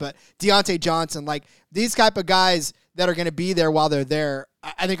anymore, but Deontay Johnson, like these type of guys that are going to be there while they're there,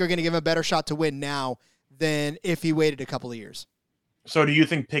 I think are going to give him a better shot to win now than if he waited a couple of years. So do you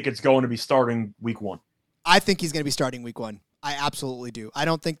think Pickett's going to be starting week 1? I think he's going to be starting week 1. I absolutely do. I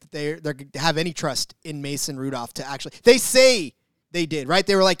don't think that they have any trust in Mason Rudolph to actually. They say they did, right?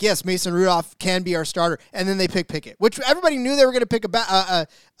 They were like, yes, Mason Rudolph can be our starter, and then they pick Pickett, which everybody knew they were going to pick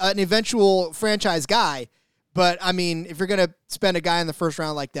an eventual franchise guy. But I mean, if you're going to spend a guy in the first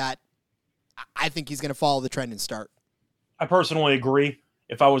round like that, I think he's going to follow the trend and start. I personally agree.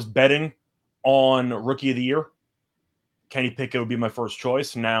 If I was betting on Rookie of the Year, Kenny Pickett would be my first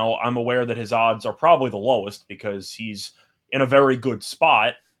choice. Now, I'm aware that his odds are probably the lowest because he's in a very good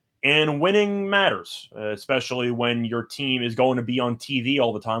spot, and winning matters, especially when your team is going to be on TV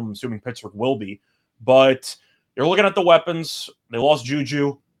all the time. I'm assuming Pittsburgh will be. But you're looking at the weapons. They lost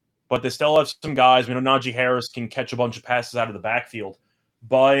Juju. but they still have some guys. We know Najee Harris can catch a bunch of passes out of the backfield,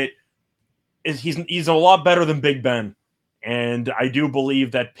 but he's a lot better than Big Ben. And I do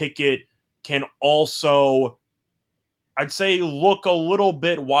believe that Pickett can also, I'd say, look a little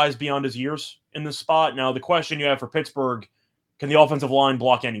bit wise beyond his years in this spot. Now, the question you have for Pittsburgh, can the offensive line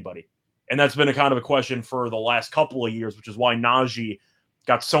block anybody? And that's been a kind of a question for the last couple of years, which is why Najee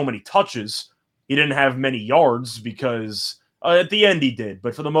got so many touches. He didn't have many yards because at the end he did.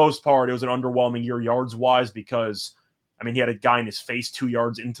 But for the most part, it was an underwhelming year yards-wise because, I mean, he had a guy in his face 2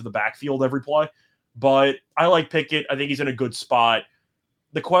 yards into the backfield every play. But I like Pickett. I think he's in a good spot.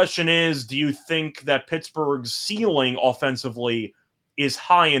 The question is, do you think that Pittsburgh's ceiling offensively is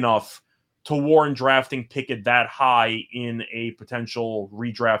high enough to warrant drafting Pickett that high in a potential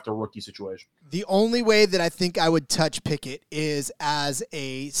redraft or rookie situation? The only way that I think I would touch Pickett is as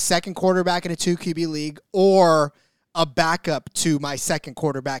a second quarterback in a 2 QB league or a backup to my second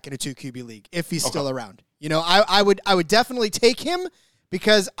quarterback in a 2 QB league if he's still around. You know, I would definitely take him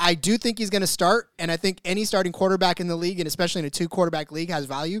because I do think he's going to start, and I think any starting quarterback in the league, and especially in a 2-quarterback league, has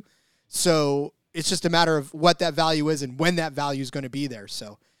value. So it's just a matter of what that value is and when that value is going to be there.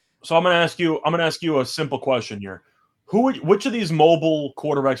 So I'm going to ask you a simple question here. Which of these mobile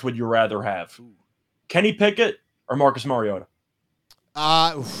quarterbacks would you rather have? Kenny Pickett or Marcus Mariota?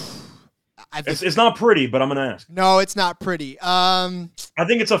 It's not pretty, but I'm going to ask. No, it's not pretty. I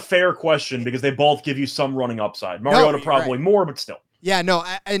think it's a fair question because they both give you some running upside. Mariota probably more, but still. Yeah, no,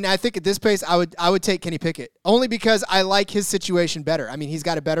 and I think at this pace, I would take Kenny Pickett only because I like his situation better. I mean, he's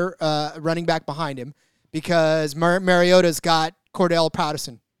got a better running back behind him because Mariota's got Cordell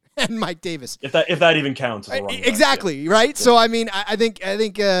Patterson and Mike Davis. If that even counts as a running back. Exactly, right? Yeah. So, I mean, I think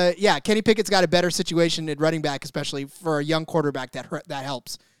Kenny Pickett's got a better situation at running back, especially for a young quarterback that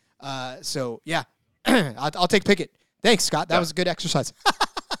helps. So, yeah, I'll take Pickett. Thanks, Scott. That was a good exercise.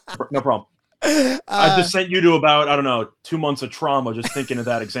 No problem. I just sent you to about, 2 months of trauma just thinking of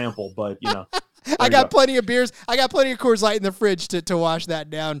that example, but, you know. I got plenty of beers. I got plenty of Coors Light in the fridge to wash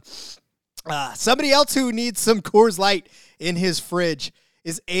that down. Somebody else who needs some Coors Light in his fridge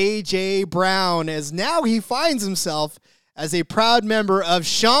is A.J. Brown, as now he finds himself as a proud member of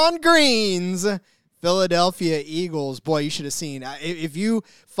Sean Green's Philadelphia Eagles. Boy, you should have seen. If you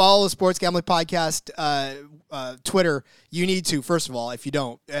follow the Sports Gambling Podcast Twitter, you need to, first of all, if you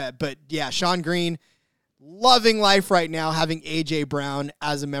don't. But, yeah, Sean Green, loving life right now, having A.J. Brown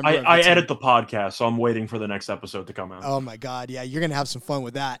as a member of the I team. edit the podcast, so I'm waiting for the next episode to come out. Oh, my God. Yeah, you're going to have some fun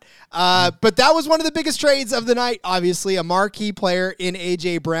with that. But that was one of the biggest trades of the night, obviously. A marquee player in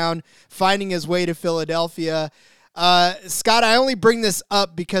A.J. Brown finding his way to Philadelphia. Scott, I only bring this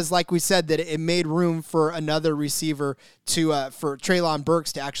up because, like we said, that it made room for another receiver for Treylon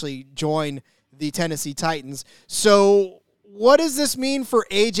Burks to actually join the Tennessee Titans. So what does this mean for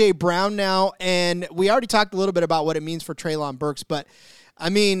A.J. Brown now? And we already talked a little bit about what it means for Treylon Burks, but, I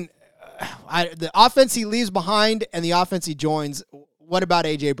mean, the offense he leaves behind and the offense he joins, what about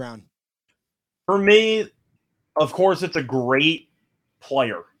A.J. Brown? For me, of course, it's a great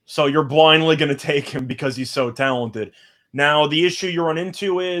player. So you're blindly going to take him because he's so talented. Now, the issue you run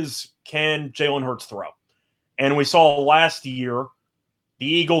into is, can Jalen Hurts throw? And we saw last year, the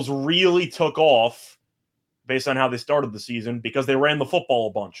Eagles really took off based on how they started the season because they ran the football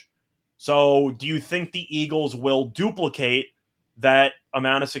a bunch. So do you think the Eagles will duplicate that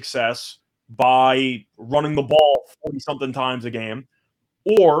amount of success by running the ball 40-something times a game?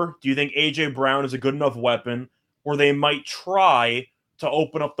 Or do you think A.J. Brown is a good enough weapon where they might try to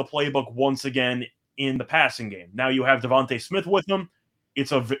open up the playbook once again in the passing game? Now you have Devontae Smith with him.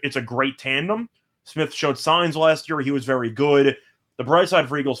 It's a great tandem. Smith showed signs last year. He was very good. The bright side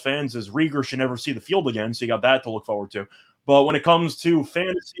for Eagles fans is Reagor should never see the field again, so you got that to look forward to. But when it comes to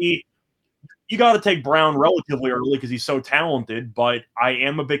fantasy, you got to take Brown relatively early because he's so talented, but I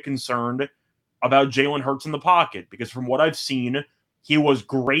am a bit concerned about Jalen Hurts in the pocket because from what I've seen, he was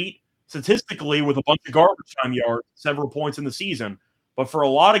great statistically with a bunch of garbage time yards, several points in the season. But for a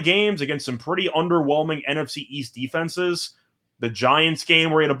lot of games against some pretty underwhelming NFC East defenses, the Giants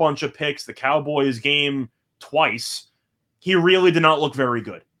game where he had a bunch of picks, the Cowboys game twice, he really did not look very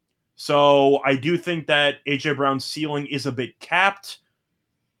good. So I do think that A.J. Brown's ceiling is a bit capped.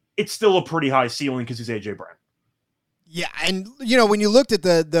 It's still a pretty high ceiling because he's A.J. Brown. Yeah, and, when you looked at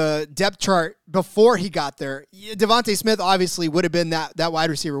the depth chart before he got there, Devontae Smith obviously would have been that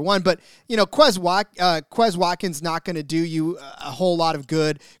wide receiver one, but, Quez Watkins not going to do you a whole lot of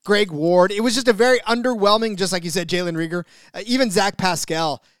good. Greg Ward, it was just a very underwhelming, just like you said, Jalen Reagor, even Zach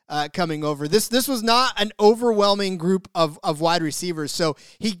Pascal coming over. This was not an overwhelming group of wide receivers, so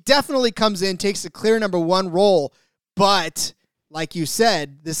he definitely comes in, takes a clear number one role, but like you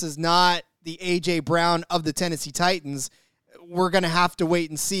said, this is not the A.J. Brown of the Tennessee Titans. We're going to have to wait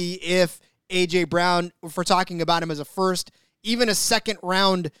and see if A.J. Brown, if we're talking about him as a first, even a second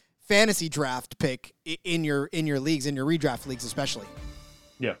round fantasy draft pick in your leagues, in your redraft leagues especially.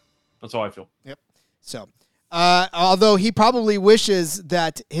 Yeah, that's how I feel. Yep. So, although he probably wishes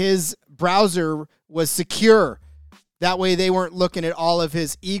that his browser was secure, that way they weren't looking at all of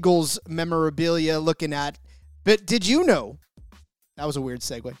his Eagles memorabilia looking at. But did you know, that was a weird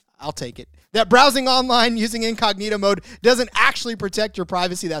segue, I'll take it, that browsing online using incognito mode doesn't actually protect your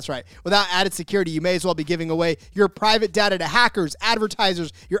privacy? That's right. Without added security, you may as well be giving away your private data to hackers,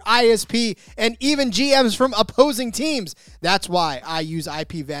 advertisers, your ISP, and even GMs from opposing teams. That's why I use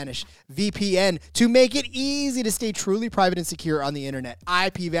IPVanish VPN to make it easy to stay truly private and secure on the internet.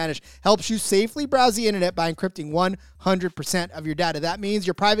 IPVanish helps you safely browse the internet by encrypting 100% of your data. That means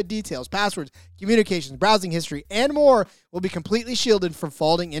your private details, passwords, communications, browsing history, and more will be completely shielded from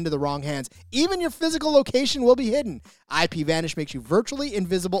falling into the wrong hands. Even your physical location will be hidden. IPVanish makes you virtually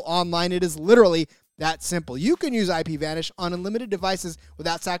invisible online. It is literally that simple. You can use IPVanish on unlimited devices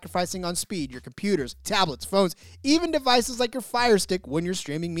without sacrificing on speed. Your computers, tablets, phones, even devices like your Fire Stick when you're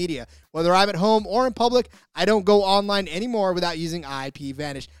streaming media. Whether I'm at home or in public, I don't go online anymore without using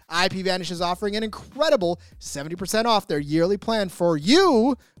IPVanish. IPVanish is offering an incredible 70% off their yearly plan for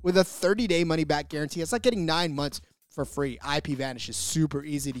you with a 30-day money-back guarantee. It's like getting 9 months for free. IPVanish is super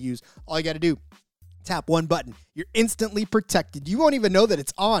easy to use. All you got to do, tap one button. You're instantly protected. You won't even know that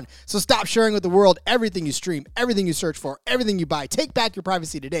it's on. So stop sharing with the world everything you stream, everything you search for, everything you buy. Take back your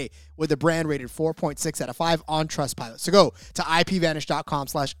privacy today with a brand rated 4.6 out of 5 on Trustpilot. So go to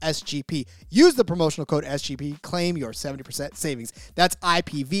ipvanish.com/SGP. Use the promotional code SGP. Claim your 70% savings. That's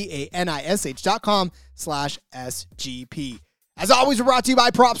ipvanish.com/SGP. As always, we're brought to you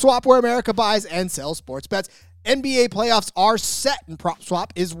by PropSwap, where America buys and sells sports bets. NBA playoffs are set, and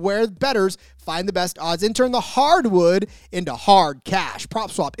PropSwap is where bettors find the best odds and turn the hardwood into hard cash.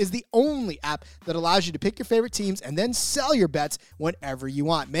 PropSwap is the only app that allows you to pick your favorite teams and then sell your bets whenever you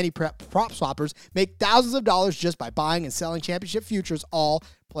want. Many prop swappers make thousands of dollars just by buying and selling championship futures all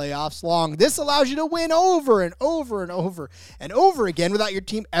playoffs long. This allows you to win over and over and over and over again without your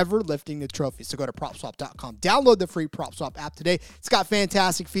team ever lifting the trophy. So go to PropSwap.com. Download the free PropSwap app today. It's got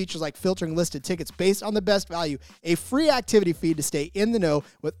fantastic features like filtering listed tickets based on the best value, a free activity feed to stay in the know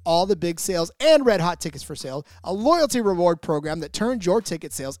with all the big sales and red hot tickets for sale, a loyalty reward program that turns your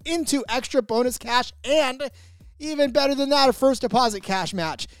ticket sales into extra bonus cash, and even better than that, a first deposit cash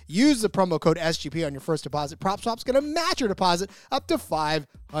match. Use the promo code SGP on your first deposit. PropSwap's going to match your deposit up to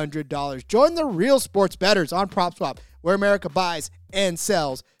 $500. Join the real sports bettors on PropSwap, where America buys and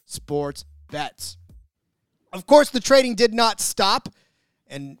sells sports bets. Of course, the trading did not stop,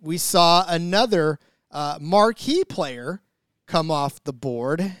 and we saw another marquee player come off the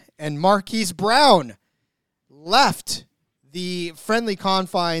board, and Marquise Brown left the friendly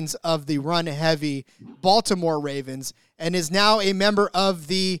confines of the run-heavy Baltimore Ravens and is now a member of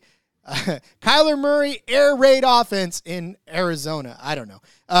the Kyler Murray air raid offense in Arizona. I don't know.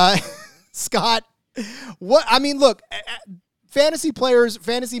 Scott, what? I mean, look, fantasy players,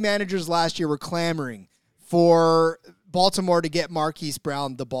 fantasy managers last year were clamoring for Baltimore to get Marquise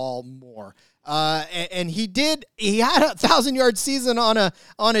Brown the ball more. And he did. He had a 1,000-yard season on a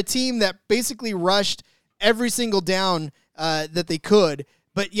team that basically rushed every single down that they could,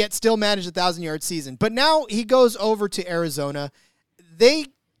 but yet still managed a 1,000-yard season. But now he goes over to Arizona. They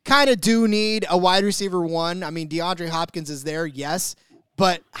kind of do need a wide receiver one. I mean, DeAndre Hopkins is there, yes,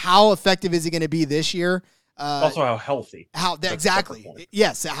 but how effective is he going to be this year? Also, how healthy. Exactly.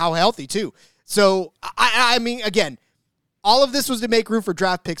 Yes, how healthy too. So I mean, again, all of this was to make room for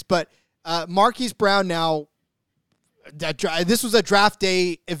draft picks, but Marquise Brown now. This was a draft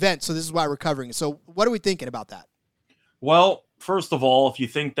day event, so this is why we're covering it. So what are we thinking about that? Well, first of all, if you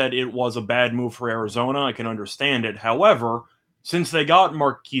think that it was a bad move for Arizona, I can understand it. However, since they got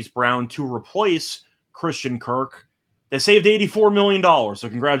Marquise Brown to replace Christian Kirk, they saved $84 million. So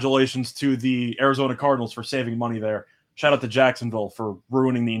congratulations to the Arizona Cardinals for saving money there. Shout out to Jacksonville for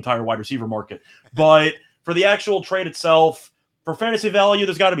ruining the entire wide receiver market. But for the actual trade itself, for fantasy value,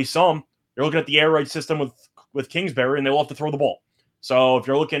 there's got to be some. You're looking at the air raid system with Kingsbury, and they will have to throw the ball. So if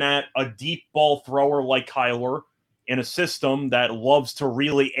you're looking at a deep ball thrower like Kyler in a system that loves to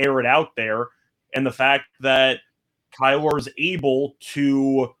really air it out there, and the fact that Kyler is able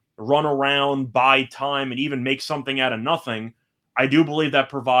to run around, buy time, and even make something out of nothing, I do believe that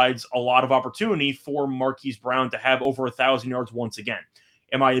provides a lot of opportunity for Marquise Brown to have over 1,000 yards once again.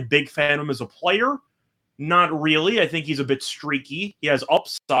 Am I a big fan of him as a player? Not really. I think he's a bit streaky. He has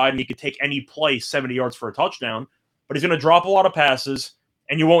upside, and he could take any play 70 yards for a touchdown. but he's going to drop a lot of passes,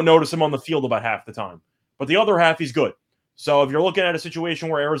 and you won't notice him on the field about half the time. But the other half, he's good. So if you're looking at a situation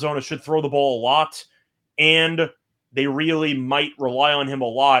where Arizona should throw the ball a lot, and they really might rely on him a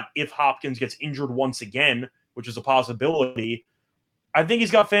lot if Hopkins gets injured once again, which is a possibility, I think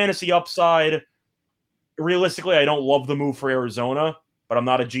he's got fantasy upside. Realistically, I don't love the move for Arizona, but I'm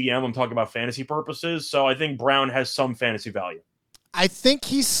not a GM. I'm talking about fantasy purposes. So I think Brown has some fantasy value. I think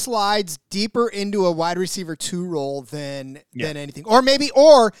he slides deeper into a wide receiver 2 role than anything.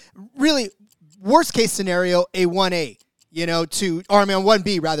 Or really, worst case scenario, a 1A, a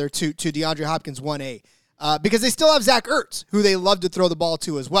 1B rather, to DeAndre Hopkins 1A. Because they still have Zach Ertz, who they love to throw the ball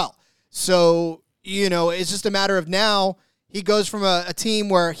to as well. So, it's just a matter of now he goes from a team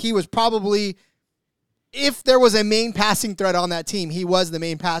where he was probably, if there was a main passing threat on that team, he was the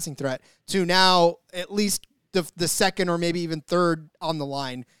main passing threat, to now at least the second or maybe even third on the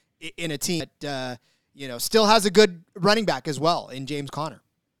line in a team that, still has a good running back as well in James Conner.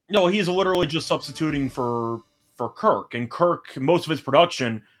 No, he's literally just substituting for Kirk. And Kirk, most of his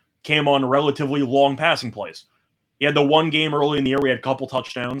production came on relatively long passing plays. He had the one game early in the year where he had a couple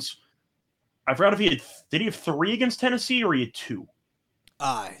touchdowns. I forgot if did he have 3 against Tennessee or he had 2?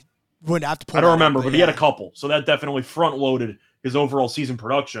 Wouldn't have to pull I don't remember, but he had a couple. So that definitely front-loaded his overall season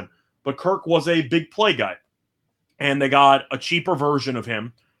production. But Kirk was a big play guy. And they got a cheaper version of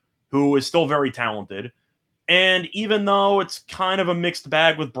him who is still very talented. And even though it's kind of a mixed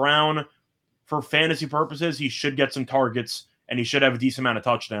bag with Brown, for fantasy purposes, he should get some targets and he should have a decent amount of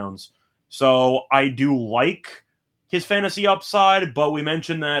touchdowns. So I do like his fantasy upside, but we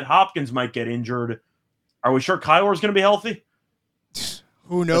mentioned that Hopkins might get injured. Are we sure Kyler is going to be healthy?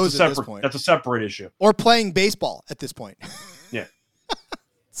 Who knows at this point? That's a separate issue. Or playing baseball at this point. Yeah.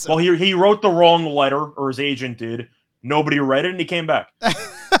 So. Well, he wrote the wrong letter, or his agent did. Nobody read it, and he came back.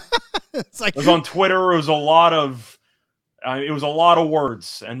 It was on Twitter. It was a lot of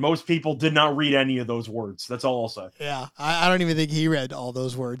words, and most people did not read any of those words. That's all I'll say. Yeah, I don't even think he read all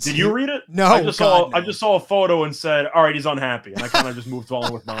those words. Did you read it? No, I just saw a photo and said, "All right, he's unhappy," and I kind of just moved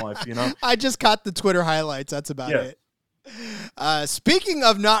on with my life. I just caught the Twitter highlights. That's about it. Speaking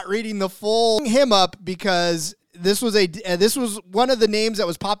of not reading the full, him up because this was one of the names that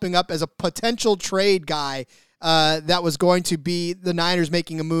was popping up as a potential trade guy. That was going to be the Niners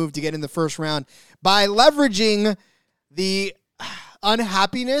making a move to get in the first round by leveraging the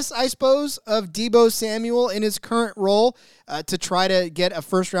unhappiness, I suppose, of Deebo Samuel in his current role to try to get a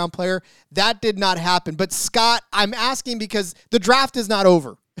first-round player. That did not happen. But, Scott, I'm asking because the draft is not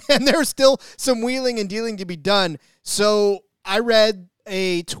over, and there's still some wheeling and dealing to be done. So I read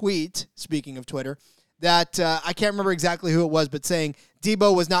a tweet, speaking of Twitter, that I can't remember exactly who it was, but saying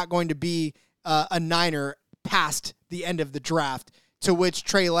Deebo was not going to be a Niner past the end of the draft, to which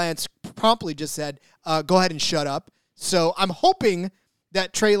Trey Lance promptly just said, go ahead and shut up. So I'm hoping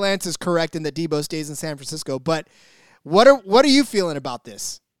that Trey Lance is correct and that Deebo stays in San Francisco. But what are you feeling about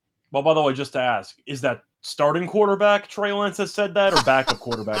this? Well, by the way, just to ask, is that starting quarterback Trey Lance that said that, or backup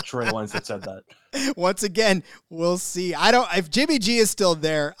quarterback Trey Lance that said that? Once again, we'll see. If Jimmy G is still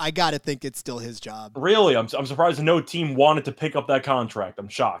there, I got to think it's still his job. Really? I'm surprised no team wanted to pick up that contract. I'm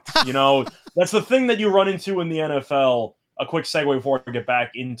shocked. That's the thing that you run into in the NFL. A quick segue before I get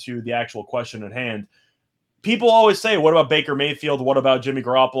back into the actual question at hand. People always say, what about Baker Mayfield? What about Jimmy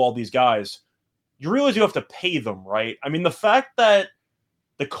Garoppolo? All these guys. You realize you have to pay them, right? I mean, the fact that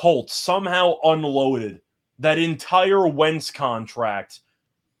the Colts somehow unloaded that entire Wentz contract,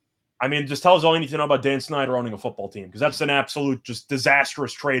 I mean, just tells all you need to know about Dan Snyder owning a football team, because that's an absolute just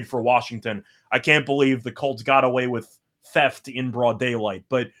disastrous trade for Washington. I can't believe the Colts got away with theft in broad daylight.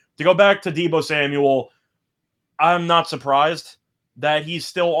 But to go back to Deebo Samuel, I'm not surprised that he's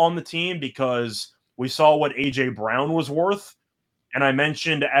still on the team because we saw what A.J. Brown was worth. And I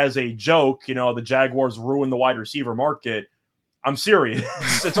mentioned as a joke, the Jaguars ruined the wide receiver market. I'm serious.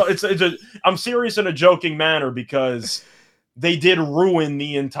 I'm serious in a joking manner because they did ruin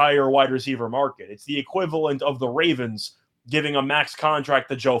the entire wide receiver market. It's the equivalent of the Ravens giving a max contract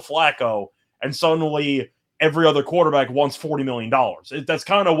to Joe Flacco, and suddenly every other quarterback wants $40 million. That's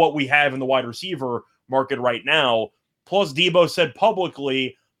kind of what we have in the wide receiver market right now. Plus, Deebo said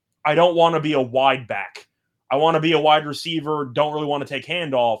publicly, I don't want to be a wide back. I want to be a wide receiver, don't really want to take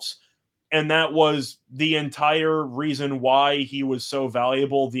handoffs. And that was the entire reason why he was so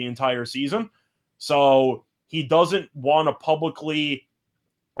valuable the entire season. So he doesn't want to publicly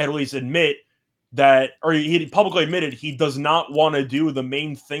at least admit that, or he publicly admitted he does not want to do the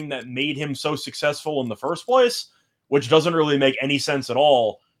main thing that made him so successful in the first place, which doesn't really make any sense at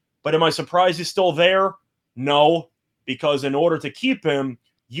all. But am I surprised he's still there? No, because in order to keep him,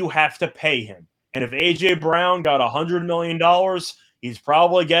 you have to pay him. And if A.J. Brown got $100 million, he's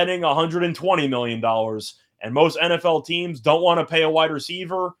probably getting $120 million. And most NFL teams don't want to pay a wide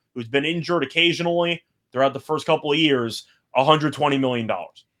receiver who's been injured occasionally throughout the first couple of years $120 million.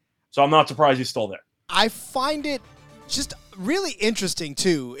 So I'm not surprised he's still there. I find it just really interesting,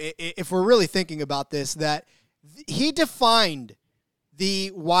 too, if we're really thinking about this, that he defined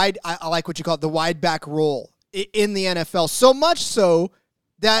the wide, I like what you call it, the wide back role in the NFL, so much so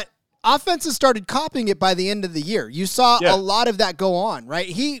that offenses started copying it by the end of the year. You saw a lot of that go on, right?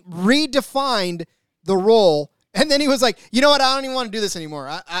 He redefined the role, and then he was like, you know what, I don't even want to do this anymore.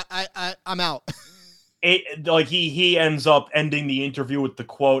 I'm out. He ends up ending the interview with the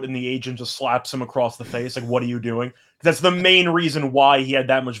quote, and the agent just slaps him across the face. Like, what are you doing? That's the main reason why he had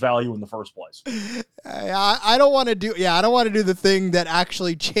that much value in the first place. I don't want to do the thing that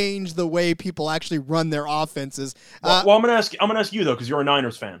actually changed the way people actually run their offenses. Well, I'm gonna ask you though, because you're a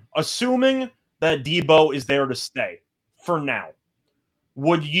Niners fan. Assuming that Deebo is there to stay for now,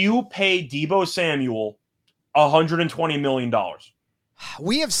 would you pay Deebo Samuel $120 million?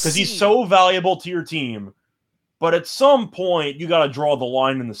 We have seen, because he's so valuable to your team, but at some point you got to draw the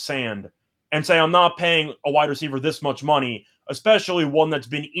line in the sand and say, I'm not paying a wide receiver this much money, especially one that's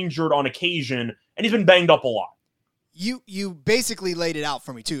been injured on occasion and he's been banged up a lot. You basically laid it out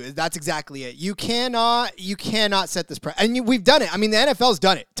for me too. That's exactly it. You cannot set this and we've done it. I mean, the NFL's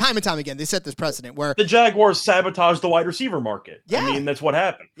done it time and time again. They set this precedent where the Jaguars sabotaged the wide receiver market. Yeah. I mean, that's what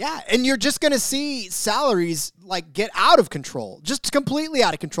happened. Yeah, and you're just going to see salaries like get out of control, just completely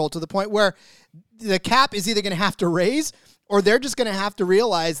out of control to the point where the cap is either going to have to raise or they're just going to have to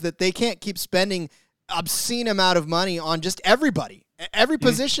realize that they can't keep spending obscene amount of money on just everybody. Every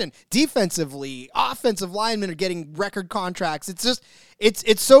position, defensively, offensive linemen are getting record contracts. It's just,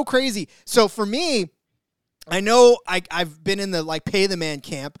 it's so crazy. So for me, I know I've been in the like pay the man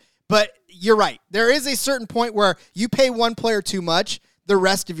camp, but you're right. There is a certain point where you pay one player too much, the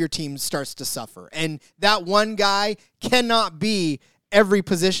rest of your team starts to suffer. And that one guy cannot be every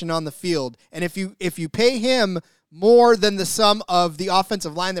position on the field. And if you pay him more than the sum of the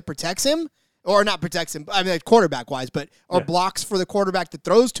offensive line that protects him, or not protects him, I mean, like quarterback-wise, or blocks for the quarterback that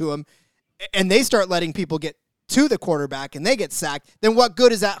throws to him, and they start letting people get to the quarterback and they get sacked, then what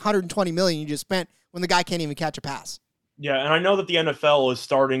good is that $120 million you just spent when the guy can't even catch a pass? Yeah, and I know that the NFL is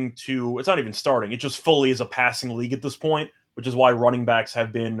starting to – it's not even starting. It just fully is a passing league at this point, which is why running backs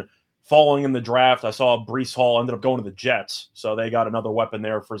have been falling in the draft. I saw Breece Hall ended up going to the Jets, so they got another weapon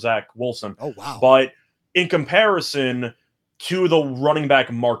there for Zach Wilson. Oh, wow. But in comparison to the running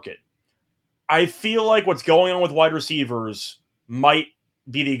back market, I feel like what's going on with wide receivers might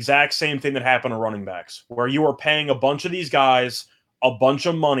be the exact same thing that happened to running backs, where you are paying a bunch of these guys a bunch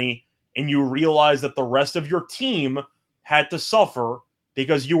of money and you realize that the rest of your team had to suffer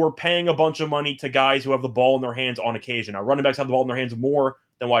because you were paying a bunch of money to guys who have the ball in their hands on occasion. Now, running backs have the ball in their hands more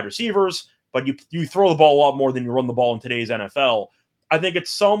than wide receivers, but you throw the ball a lot more than you run the ball in today's NFL. I think at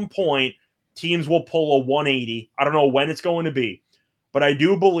some point, teams will pull a 180. I don't know when it's going to be, but I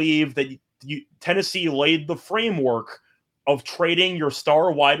do believe that Tennessee laid the framework of trading your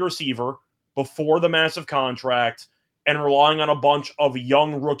star wide receiver before the massive contract and relying on a bunch of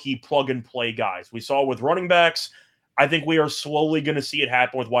young rookie plug-and-play guys. We saw it with running backs. I think we are slowly going to see it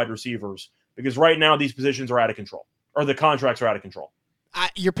happen with wide receivers because right now these positions are out of control, or the contracts are out of control.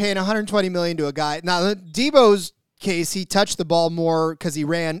 You're paying $120 million to a guy. Now, Deebo's case, he touched the ball more because he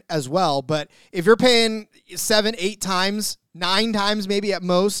ran as well, but if you're paying 7, 8 times, 9 times maybe at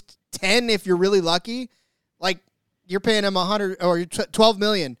most, 10 if you're really lucky, like you're paying them $100 or $12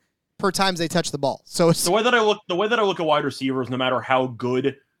 million per times they touch the ball. So it's the way that I look at wide receivers, no matter how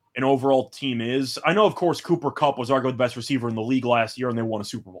good an overall team is. I know, of course, Cooper Kupp was arguably the best receiver in the league last year, and they won a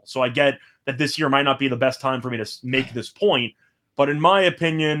Super Bowl. So I get that this year might not be the best time for me to make this point, but in my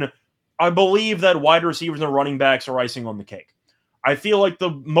opinion, I believe that wide receivers and running backs are icing on the cake. I feel like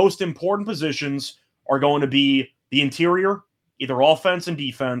the most important positions are going to be the interior, either offense and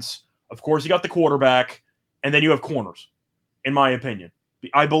defense. Of course, you got the quarterback, and then you have corners, in my opinion.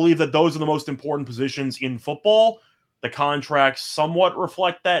 I believe that those are the most important positions in football. The contracts somewhat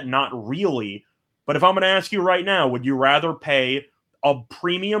reflect that, not really. But if I'm going to ask you right now, would you rather pay a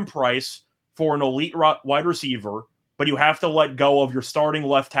premium price for an elite wide receiver, but you have to let go of your starting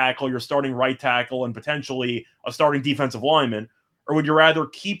left tackle, your starting right tackle, and potentially a starting defensive lineman? Or would you rather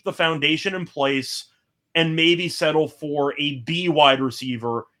keep the foundation in place and maybe settle for a B wide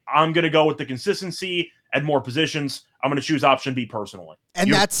receiver? I'm going to go with the consistency at more positions. I'm going to choose option B personally.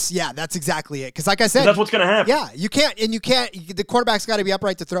 And that's exactly it. Because like I said, that's what's going to happen. Yeah, you can't, the quarterback's got to be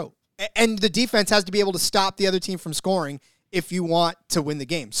upright to throw. And the defense has to be able to stop the other team from scoring if you want to win the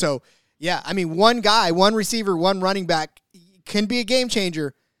game. So Yeah, I mean, one guy, one receiver, one running back can be a game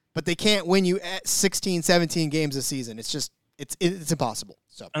changer, but they can't win you at 16, 17 games a season. It's just, it's impossible.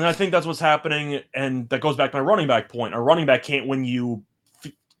 So, and I think that's what's happening, and that goes back to my running back point. A running back can't win you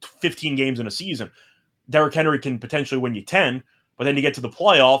 15 games in a season. Derrick Henry can potentially win you 10, but then you get to the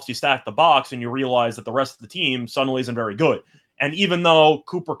playoffs, you stack the box, and you realize that the rest of the team suddenly isn't very good. And even though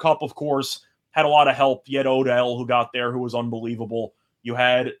Cooper Kupp, of course, had a lot of help, you had Odell who got there, who was unbelievable. You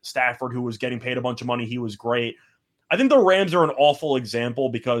had Stafford, who was getting paid a bunch of money. He was great. I think the Rams are an awful example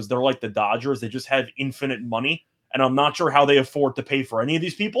because they're like the Dodgers. They just have infinite money, and I'm not sure how they afford to pay for any of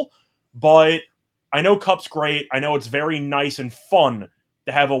these people. But I know Kupp's great. I know it's very nice and fun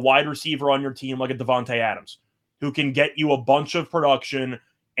to have a wide receiver on your team like a Devontae Adams, who can get you a bunch of production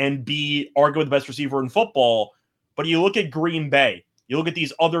and be arguably the best receiver in football. But you look at Green Bay, you look at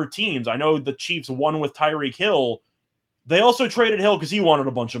these other teams. I know the Chiefs won with Tyreek Hill. They also traded Hill because he wanted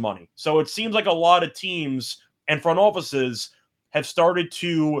a bunch of money. So it seems like a lot of teams and front offices have started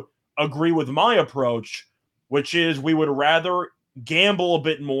to agree with my approach, which is we would rather gamble a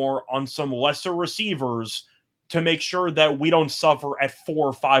bit more on some lesser receivers to make sure that we don't suffer at 4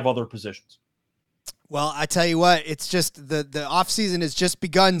 or 5 other positions. Well, I tell you what, it's just the offseason has just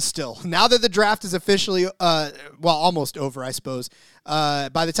begun still. Now that the draft is officially, almost over, I suppose.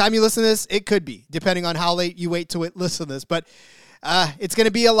 By the time you listen to this, it could be, depending on how late you wait to listen to this. But it's going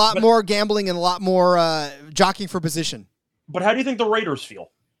to be a lot more gambling and a lot more jockeying for position. But how do you think the Raiders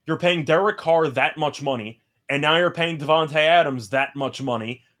feel? You're paying Derek Carr that much money, and now you're paying Devontae Adams that much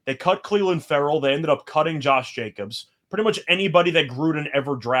money. They cut Cleveland Farrell. They ended up cutting Josh Jacobs. Pretty much anybody that Gruden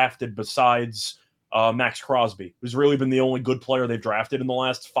ever drafted besides Max Crosby, who's really been the only good player they've drafted in the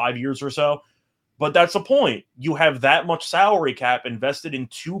last 5 years or so. But that's the point. You have that much salary cap invested in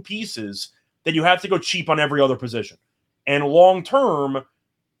 2 pieces that you have to go cheap on every other position. And long term,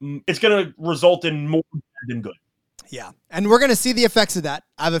 it's going to result in more than good. Yeah, and we're going to see the effects of that,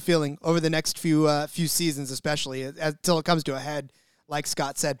 I have a feeling, over the next few seasons, especially, until it comes to a head, like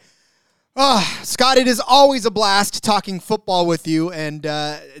Scott said. Scott, it is always a blast talking football with you, and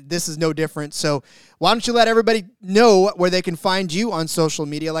this is no different. So why don't you let everybody know where they can find you on social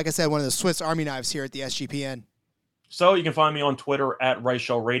media? Like I said, one of the Swiss Army knives here at the SGPN. So you can find me on Twitter at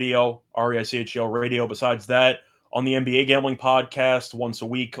Reichel Radio, REICHEL Radio. Besides that, on the NBA Gambling Podcast once a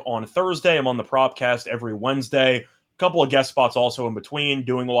week on Thursday. I'm on the Propcast every Wednesday. A couple of guest spots also in between,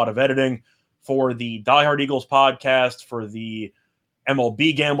 doing a lot of editing for the Die Hard Eagles podcast, for the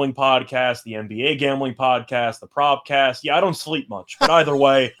MLB Gambling Podcast, the NBA Gambling Podcast, the Propcast. Yeah, I don't sleep much, but either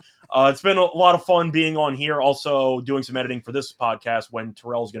way, it's been a lot of fun being on here. Also doing some editing for this podcast when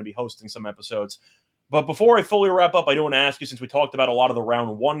Terrell's going to be hosting some episodes. But before I fully wrap up, I do want to ask you, since we talked about a lot of the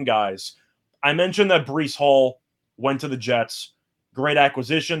round 1 guys, I mentioned that Breece Hall went to the Jets. Great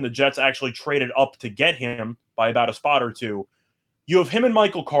acquisition. The Jets actually traded up to get him by about a spot or 2. You have him and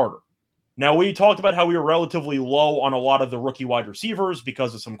Michael Carter. Now, we talked about how we were relatively low on a lot of the rookie wide receivers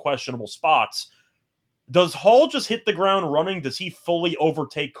because of some questionable spots. Does Hall just hit the ground running? Does he fully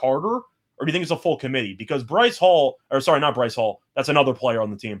overtake Carter? Or do you think it's a full committee? Because not Bryce Hall. That's another player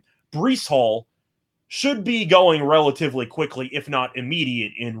on the team. Breece Hall should be going relatively quickly, if not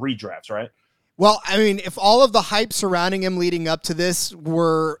immediate, in redrafts, right? Well, I mean, if all of the hype surrounding him leading up to this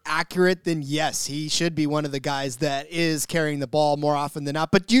were accurate, then yes, he should be one of the guys that is carrying the ball more often than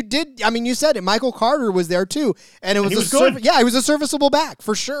not. But you said it. Michael Carter was there too. And it was good. He was a serviceable back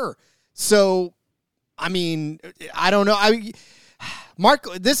for sure. So, I mean, I don't know.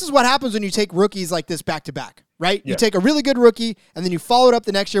 Mark, this is what happens when you take rookies like this back to back, right? Yeah. You take a really good rookie and then you follow it up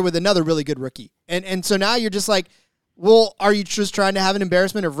the next year with another really good rookie. And so now you're just like, well, are you just trying to have an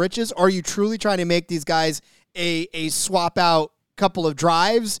embarrassment of riches? Or are you truly trying to make these guys a swap out couple of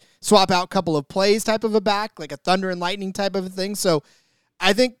drives, swap out couple of plays type of a back, like a thunder and lightning type of a thing? So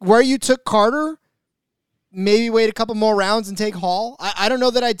I think where you took Carter, maybe wait a couple more rounds and take Hall. I don't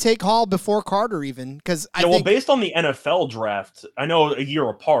know that I'd take Hall before Carter even, because based on the NFL draft, I know a year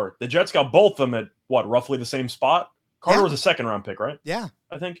apart, the Jets got both of them at roughly the same spot. Carter was a 2nd-round pick, right? Yeah,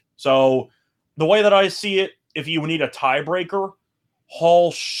 I think so. The way that I see it, if you need a tiebreaker,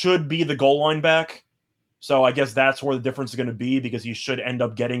 Hall should be the goal line back. So I guess that's where the difference is going to be, because he should end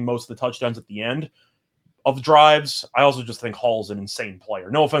up getting most of the touchdowns at the end of drives. I also just think Hall's an insane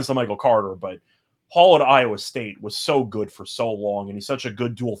player. No offense to Michael Carter, but Hall at Iowa State was so good for so long, and he's such a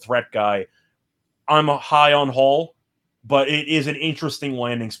good dual threat guy. I'm high on Hall, but it is an interesting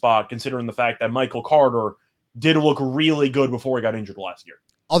landing spot considering the fact that Michael Carter did look really good before he got injured last year.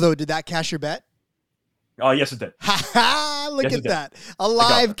 Although, did that cash your bet? Yes, it did. Look at that. A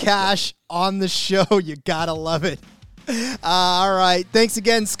live cash on the show. You got to love it. All right. Thanks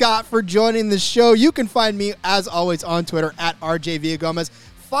again, Scott, for joining the show. You can find me, as always, on Twitter at RJ Villagomez.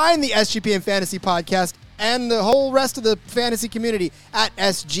 Find the SGPN Fantasy Podcast and the whole rest of the fantasy community at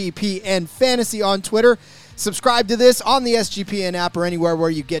SGPN Fantasy on Twitter. Subscribe to this on the SGPN app or anywhere where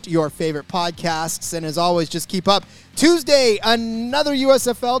you get your favorite podcasts. And as always, just keep up. Tuesday, another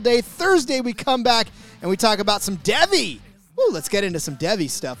USFL day. Thursday, we come back and we talk about some Devy. Woo, let's get into some Devy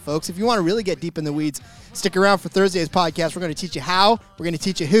stuff, folks. If you want to really get deep in the weeds, stick around for Thursday's podcast. We're going to teach you how, we're going to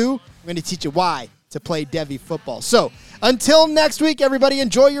teach you who, we're going to teach you why to play Devy football. So until next week, everybody,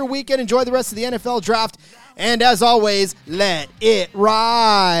 enjoy your weekend. Enjoy the rest of the NFL draft. And as always, let it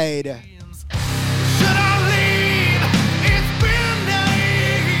ride.